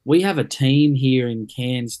We have a team here in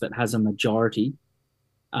Cairns that has a majority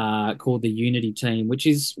called the Unity team, which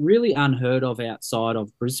is really unheard of outside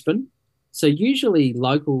of Brisbane. So usually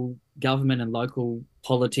local government and local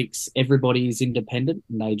politics, everybody is independent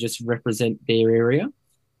and they just represent their area.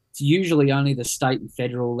 It's usually only the state and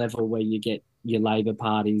federal level where you get your Labor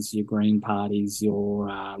parties, your Green parties, your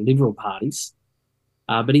Liberal parties.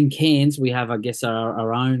 But in Cairns, we have, I guess,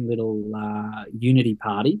 our own little unity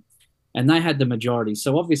party, and they had the majority.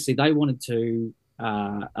 So obviously, they wanted to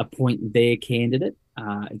appoint their candidate.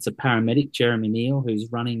 It's a paramedic, Jeremy Neal,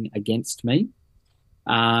 who's running against me.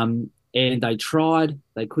 And they tried,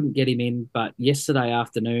 they couldn't get him in. But yesterday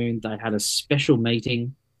afternoon, they had a special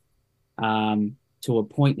meeting to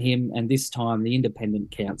appoint him. And this time, the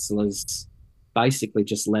independent councillors basically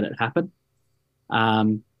just let it happen.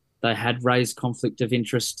 They had raised conflict of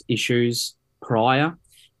interest issues prior,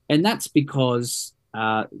 and that's because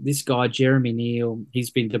this guy, Jeremy Neal,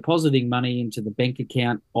 he's been depositing money into the bank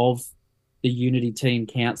account of the Unity team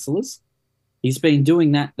councillors. He's been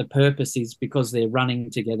doing that. The purpose is because they're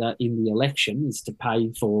running together in the election is to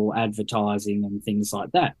pay for advertising and things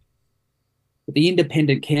like that. But the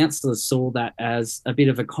independent councillors saw that as a bit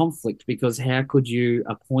of a conflict because how could you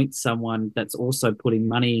appoint someone that's also putting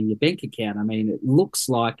money in your bank account? I mean, it looks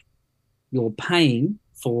like you're paying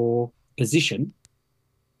for position,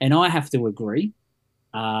 and I have to agree.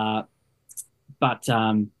 But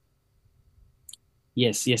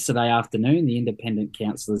yes, yesterday afternoon, the independent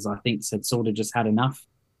councillors, I think, had sort of just had enough.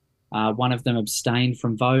 One of them abstained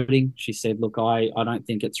from voting. She said, look, I don't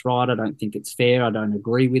think it's right. I don't think it's fair. I don't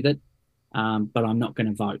agree with it, but I'm not going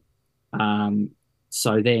to vote.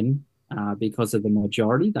 So then, because of the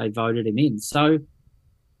majority, they voted him in. So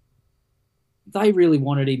they really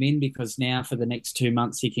wanted him in because now for the next 2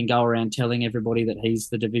 months he can go around telling everybody that he's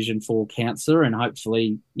the Division 4 councillor, and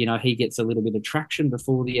hopefully, he gets a little bit of traction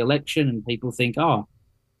before the election and people think, oh,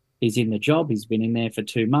 he's in the job, he's been in there for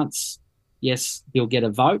 2 months. Yes, he'll get a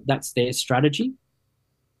vote. That's their strategy.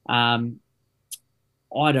 I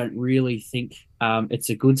don't really think it's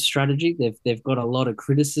a good strategy. They've got a lot of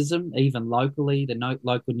criticism, even locally. The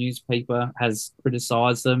local newspaper has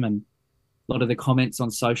criticised them, and a lot of the comments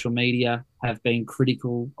on social media have been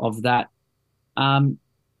critical of that. And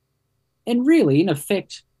really, in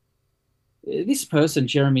effect, this person,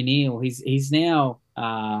 Jeremy Neal, he's now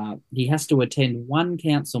he has to attend one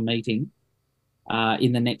council meeting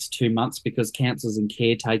in the next 2 months because council's in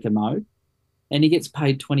caretaker mode, and he gets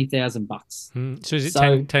paid $20,000. So is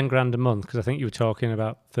it 10 grand a month? Because I think you were talking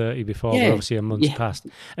about 30 before, but obviously a month's passed.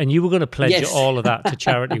 And you were going to pledge all of that to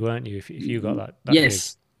charity, weren't you, if you got that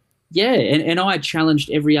yes. Gig? Yeah, and I challenged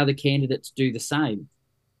every other candidate to do the same.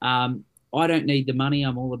 I don't need the money.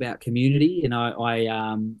 I'm all about community, and I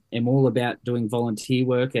am all about doing volunteer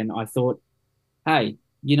work. And I thought, hey,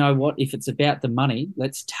 you know what? If it's about the money,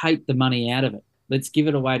 let's take the money out of it. Let's give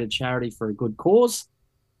it away to charity for a good cause.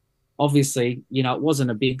 Obviously, it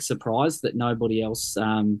wasn't a big surprise that nobody else,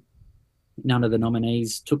 none of the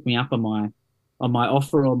nominees took me up on my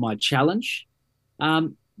offer or my challenge.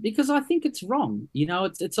 Because I think it's wrong.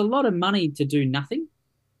 It's a lot of money to do nothing,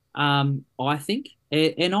 I think.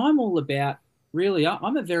 And I'm all about, really,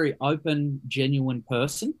 I'm a very open, genuine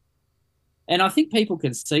person. And I think people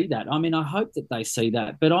can see that. I mean, I hope that they see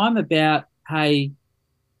that. But I'm about, hey,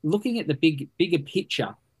 looking at the bigger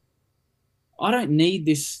picture. I don't need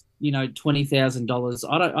this, $20,000.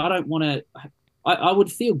 I don't want to. I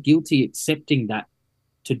would feel guilty accepting that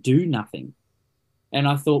to do nothing. And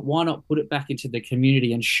I thought, why not put it back into the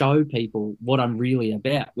community and show people what I'm really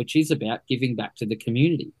about, which is about giving back to the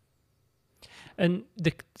community. And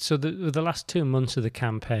the last 2 months of the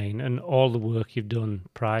campaign and all the work you've done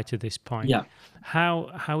prior to this point,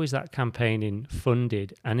 how is that campaigning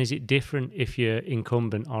funded? And is it different if you're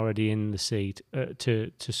incumbent already in the seat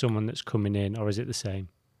to someone that's coming in, or is it the same?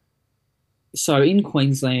 So in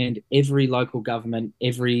Queensland, every local government,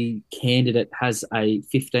 every candidate has a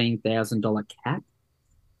 $15,000 cap.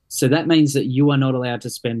 So that means that you are not allowed to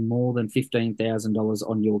spend more than $15,000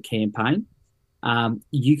 on your campaign.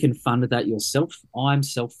 You can fund that yourself. I'm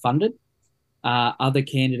self-funded. Other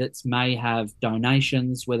candidates may have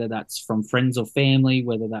donations, whether that's from friends or family,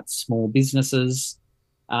 whether that's small businesses.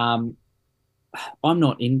 I'm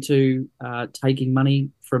not into taking money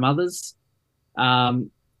from others.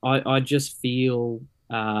 I just feel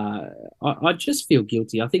I just feel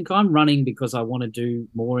guilty. I think I'm running because I want to do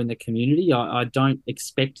more in the community. I don't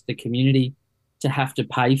expect the community to have to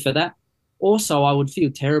pay for that. Also, I would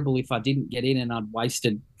feel terrible if I didn't get in and I'd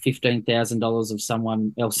wasted $15,000 of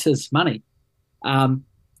someone else's money.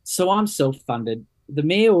 So I'm self-funded. The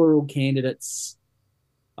mayoral candidates,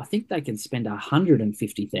 I think they can spend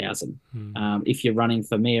 150,000 Hmm. if you're running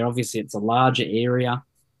for mayor. Obviously, it's a larger area.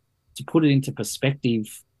 To put it into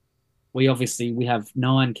perspective, we have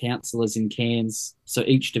 9 councillors in Cairns, so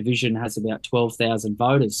each division has about 12,000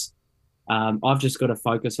 voters. I've just got to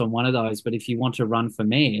focus on one of those. But if you want to run for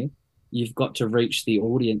mayor, you've got to reach the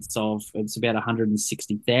audience of it's about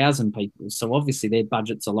 160,000 people. So obviously their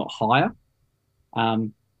budget's a lot higher.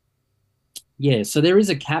 Um, yeah, so there is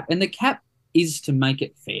a cap, and the cap is to make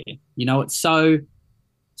it fair. It's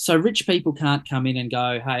so rich people can't come in and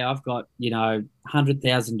go, hey, I've got,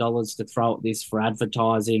 $100,000 to throw at this for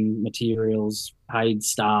advertising, materials, paid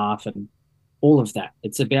staff, and all of that.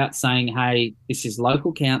 It's about saying, hey, this is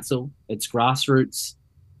local council, it's grassroots,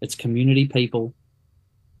 it's community people,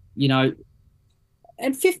 you know,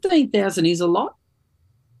 and 15,000 is a lot.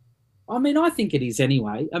 I mean, I think it is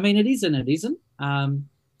anyway. I mean, it is and it isn't.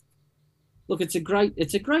 Look, it's a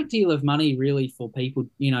great deal of money really for people,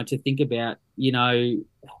 to think about,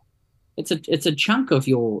 it's a chunk of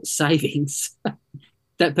your savings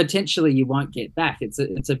that potentially you won't get back. It's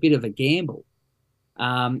a bit of a gamble.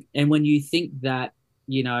 And when you think that,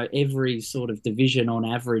 every sort of division on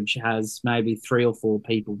average has maybe 3 or 4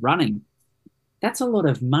 people running, that's a lot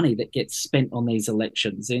of money that gets spent on these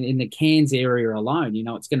elections. In the Cairns area alone,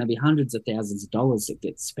 it's going to be hundreds of thousands of dollars that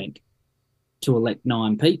gets spent to elect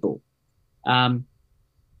 9 people. Um,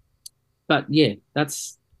 but yeah,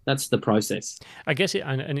 that's the process. I guess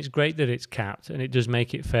and it's great that it's capped, and it does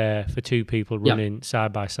make it fair for 2 people Yep. running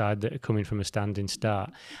side by side that are coming from a standing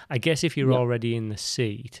start. I guess if you're Yep. already in the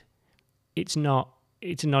seat, it's not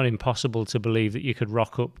impossible to believe that you could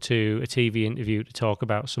rock up to a TV interview to talk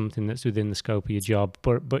about something that's within the scope of your job,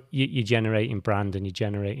 but you're generating brand, and you're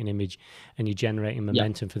generating image, and you're generating Yep.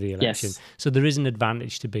 momentum for the election. Yes. So there is an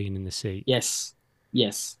advantage to being in the seat. Yes.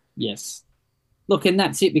 Yes. Yes. Look, and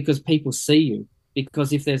that's it, because people see you.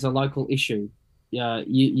 Because if there's a local issue,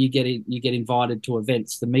 you get invited to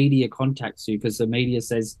events. The media contacts you because the media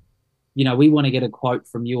says, we want to get a quote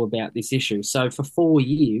from you about this issue. So for 4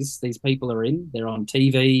 years, these people are they're on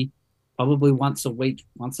TV, probably once a week,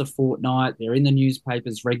 once a fortnight. They're in the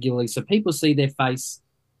newspapers regularly. So people see their face,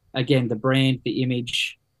 again, the brand, the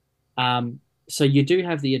image. So you do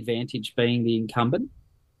have the advantage being the incumbent.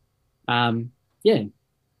 Yeah.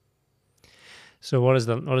 So what does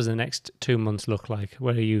the next 2 months look like?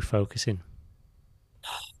 Where are you focusing?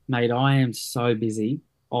 Mate, I am so busy.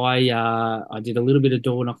 I did a little bit of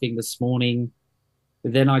door knocking this morning.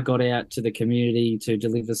 Then I got out to the community to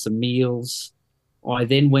deliver some meals. I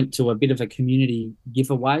then went to a bit of a community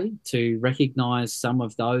giveaway to recognise some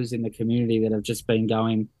of those in the community that have just been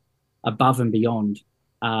going above and beyond.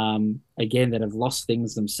 Again, that have lost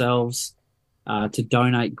things themselves, to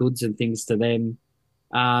donate goods and things to them.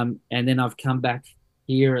 And then I've come back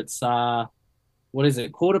here. It's what is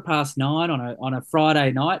it, 9:15 on a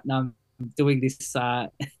Friday night, and I'm doing this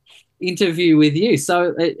interview with you.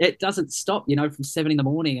 So it doesn't stop, from 7 in the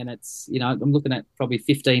morning, and it's I'm looking at probably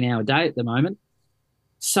 15-hour day at the moment.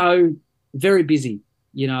 So very busy.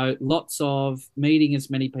 Lots of meeting as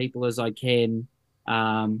many people as I can,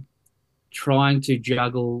 trying to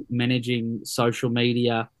juggle managing social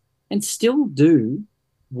media and still do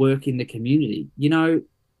work in the community.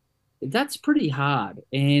 That's pretty hard.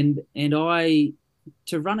 And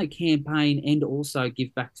to run a campaign and also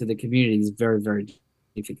give back to the community is very, very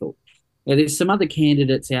difficult. Now, there's some other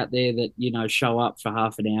candidates out there that, show up for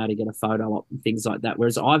half an hour to get a photo op and things like that.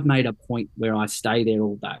 Whereas I've made a point where I stay there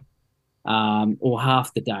all day, or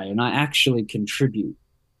half the day, and I actually contribute.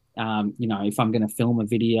 If I'm going to film a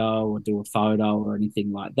video or do a photo or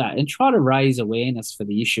anything like that, and try to raise awareness for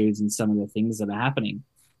the issues and some of the things that are happening.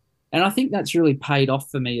 And I think that's really paid off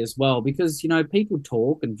for me as well, because, people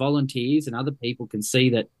talk, and volunteers and other people can see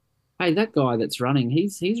that, hey, that guy that's running,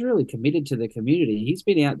 he's really committed to the community. He's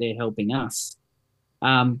been out there helping us.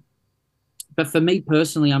 But for me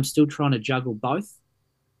personally, I'm still trying to juggle both,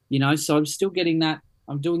 so I'm still getting that.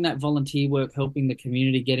 I'm doing that volunteer work, helping the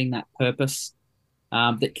community, getting that purpose,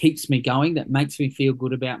 that keeps me going, that makes me feel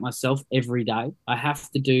good about myself every day. I have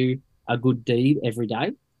to do a good deed every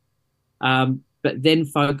day. But then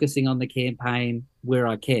focusing on the campaign where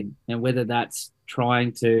I can, and whether that's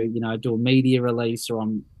trying to, do a media release, or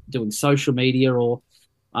I'm doing social media, or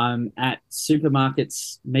I'm at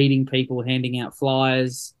supermarkets meeting people, handing out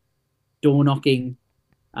flyers, door knocking,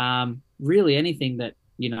 really anything that,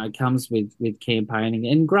 comes with campaigning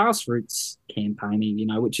and grassroots campaigning,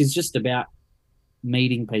 which is just about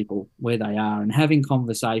meeting people where they are and having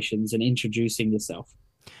conversations and introducing yourself.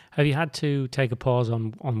 Have you had to take a pause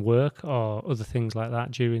on work or other things like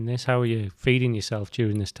that during this? How are you feeding yourself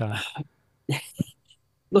during this time?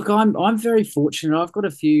 Look, I'm very fortunate. I've got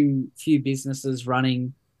a few businesses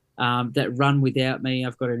running that run without me.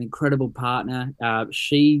 I've got an incredible partner.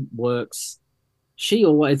 She works. She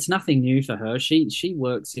always. It's nothing new for her. She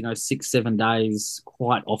works, 6 7 days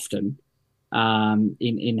quite often.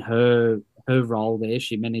 In her role there,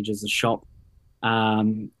 she manages a shop.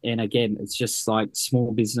 And again, it's just like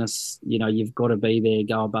small business. You've got to be there,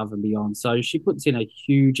 go above and beyond. So she puts in a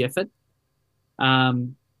huge effort.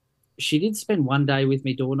 Um, she did spend one day with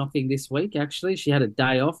me door knocking this week. Actually, she had a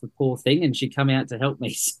day off, a poor thing, and she come out to help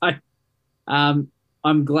me. So um,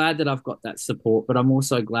 I'm glad that I've got that support, but I'm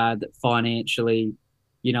also glad that financially,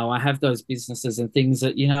 I have those businesses and things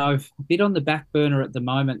that a bit on the back burner at the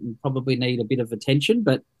moment and probably need a bit of attention.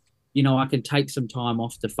 But I can take some time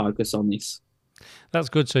off to focus on this. That's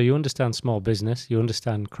good. So you understand small business, you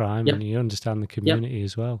understand crime, Yep. and you understand the Yep. community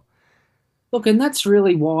as well. Look, and that's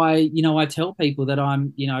really why, I tell people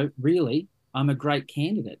that really, I'm a great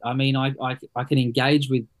candidate. I mean, I can engage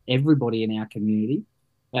with everybody in our community.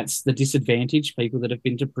 That's the disadvantaged, people that have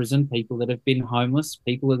been to prison, people that have been homeless,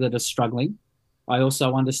 people that are struggling. I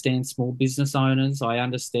also understand small business owners. I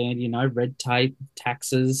understand, red tape,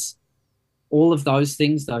 taxes, all of those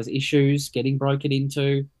things, those issues getting broken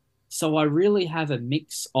into. So I really have a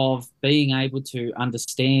mix of being able to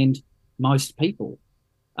understand most people,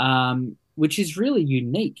 which is really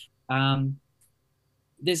unique.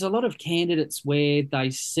 There's a lot of candidates where they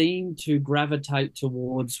seem to gravitate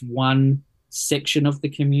towards one section of the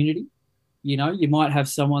community. You might have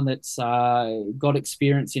someone that's got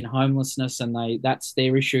experience in homelessness and that's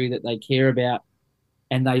their issue that they care about,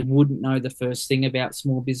 and they wouldn't know the first thing about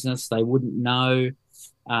small business. They wouldn't know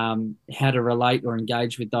how to relate or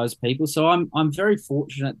engage with those people. So I'm very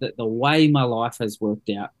fortunate that the way my life has worked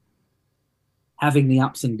out, having the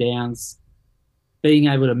ups and downs, being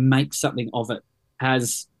able to make something of it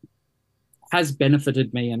has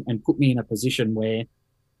benefited me and put me in a position where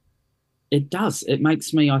it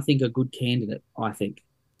makes me, I think, a good candidate, I think.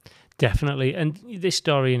 Definitely. And this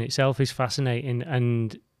story in itself is fascinating.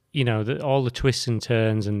 And, all the twists and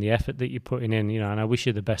turns and the effort that you're putting in, and I wish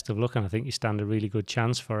you the best of luck. And I think you stand a really good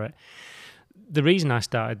chance for it. The reason I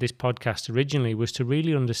started this podcast originally was to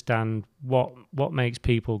really understand what makes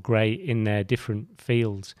people great in their different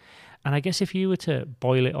fields. And I guess if you were to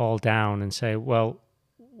boil it all down and say, well,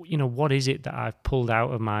 what is it that I've pulled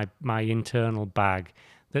out of my internal bag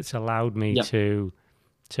that's allowed me Yep. to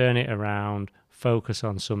turn it around, focus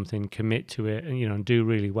on something, commit to it, and do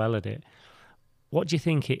really well at it. What do you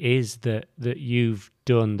think it is that you've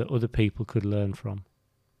done that other people could learn from?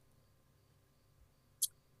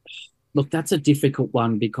 Look, that's a difficult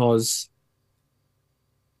one because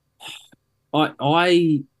I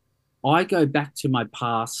I I go back to my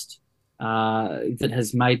past that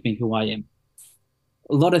has made me who I am.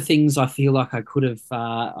 A lot of things I feel like I could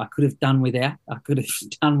have done without. I could have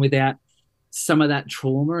done without some of that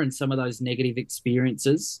trauma and some of those negative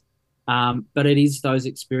experiences. But it is those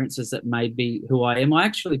experiences that made me who I am. I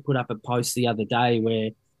actually put up a post the other day where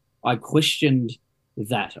I questioned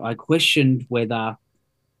that. I questioned whether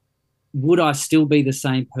would I still be the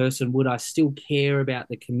same person? Would I still care about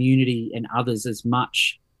the community and others as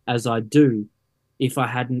much as I do if I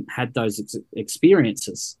hadn't had those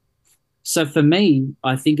experiences? So for me,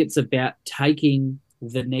 I think it's about taking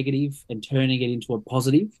the negative and turning it into a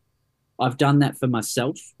positive. I've done that for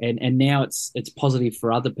myself, and now it's positive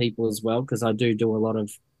for other people as well because I do a lot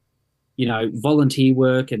of volunteer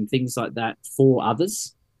work and things like that for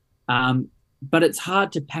others. But it's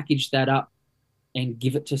hard to package that up and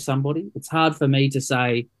give it to somebody. It's hard for me to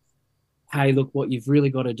say, hey, look, what you've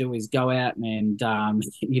really got to do is go out and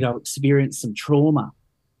experience some trauma,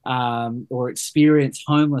 or experience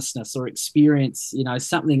homelessness, or experience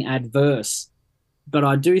something adverse. But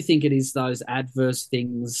I do think it is those adverse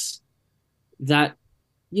things that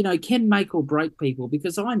can make or break people,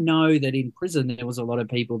 because I know that in prison there was a lot of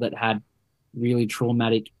people that had really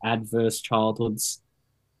traumatic, adverse childhoods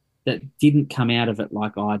that didn't come out of it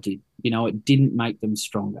like I did. It didn't make them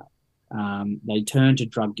stronger. They turned to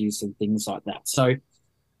drug use and things like that. So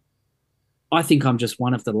I think I'm just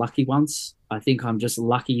one of the lucky ones. I think I'm just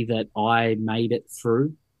lucky that I made it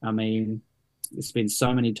through. I mean, there's been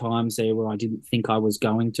so many times there where I didn't think I was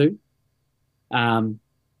going to. Um,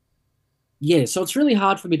 yeah, so it's really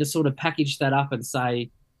hard for me to sort of package that up and say,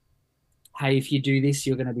 hey, if you do this,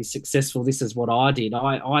 you're going to be successful. This is what I did.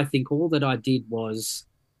 I think all that I did was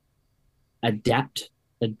adapt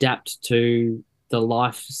to the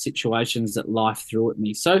life situations that life threw at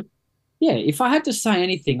me. So, yeah, if I had to say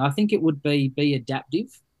anything, I think it would be adaptive.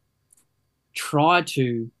 Try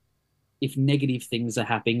to, if negative things are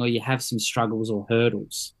happening or you have some struggles or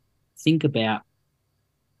hurdles, think about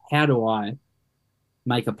how do I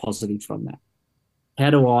make a positive from that?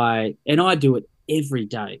 And I do it every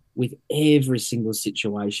day with every single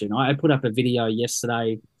situation. I put up a video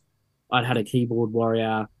yesterday. I'd had a keyboard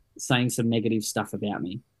warrior saying some negative stuff about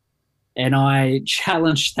me. And I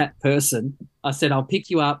challenged that person. I said, I'll pick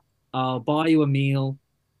you up, I'll buy you a meal,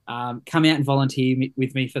 come out and volunteer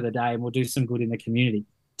with me for the day, and we'll do some good in the community.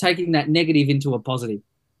 Taking that negative into a positive.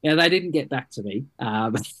 Now, they didn't get back to me.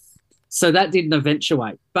 So that didn't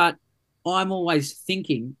eventuate. But I'm always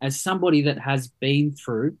thinking, as somebody that has been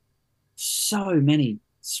through so many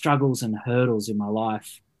struggles and hurdles in my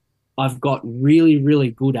life, I've got really,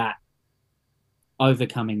 really good at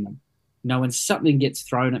overcoming them. You know, when something gets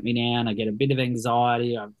thrown at me now and I get a bit of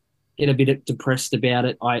anxiety, I get a bit depressed about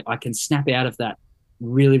it, I can snap out of that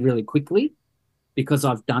really, really quickly because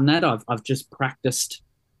I've done that. I've just practiced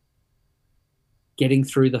getting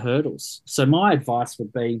through the hurdles. So my advice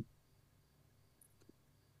would be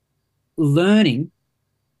learning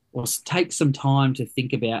or take some time to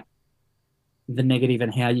think about the negative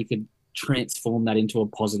and how you could transform that into a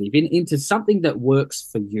positive, into something that works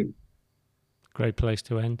for you. Great place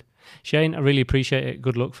to end. Shane, I really appreciate it.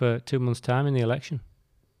 Good luck for 2 months' time in the election.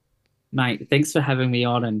 Mate, thanks for having me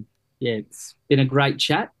on. And yeah, it's been a great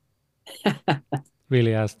chat.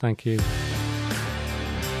 Really has. Thank you.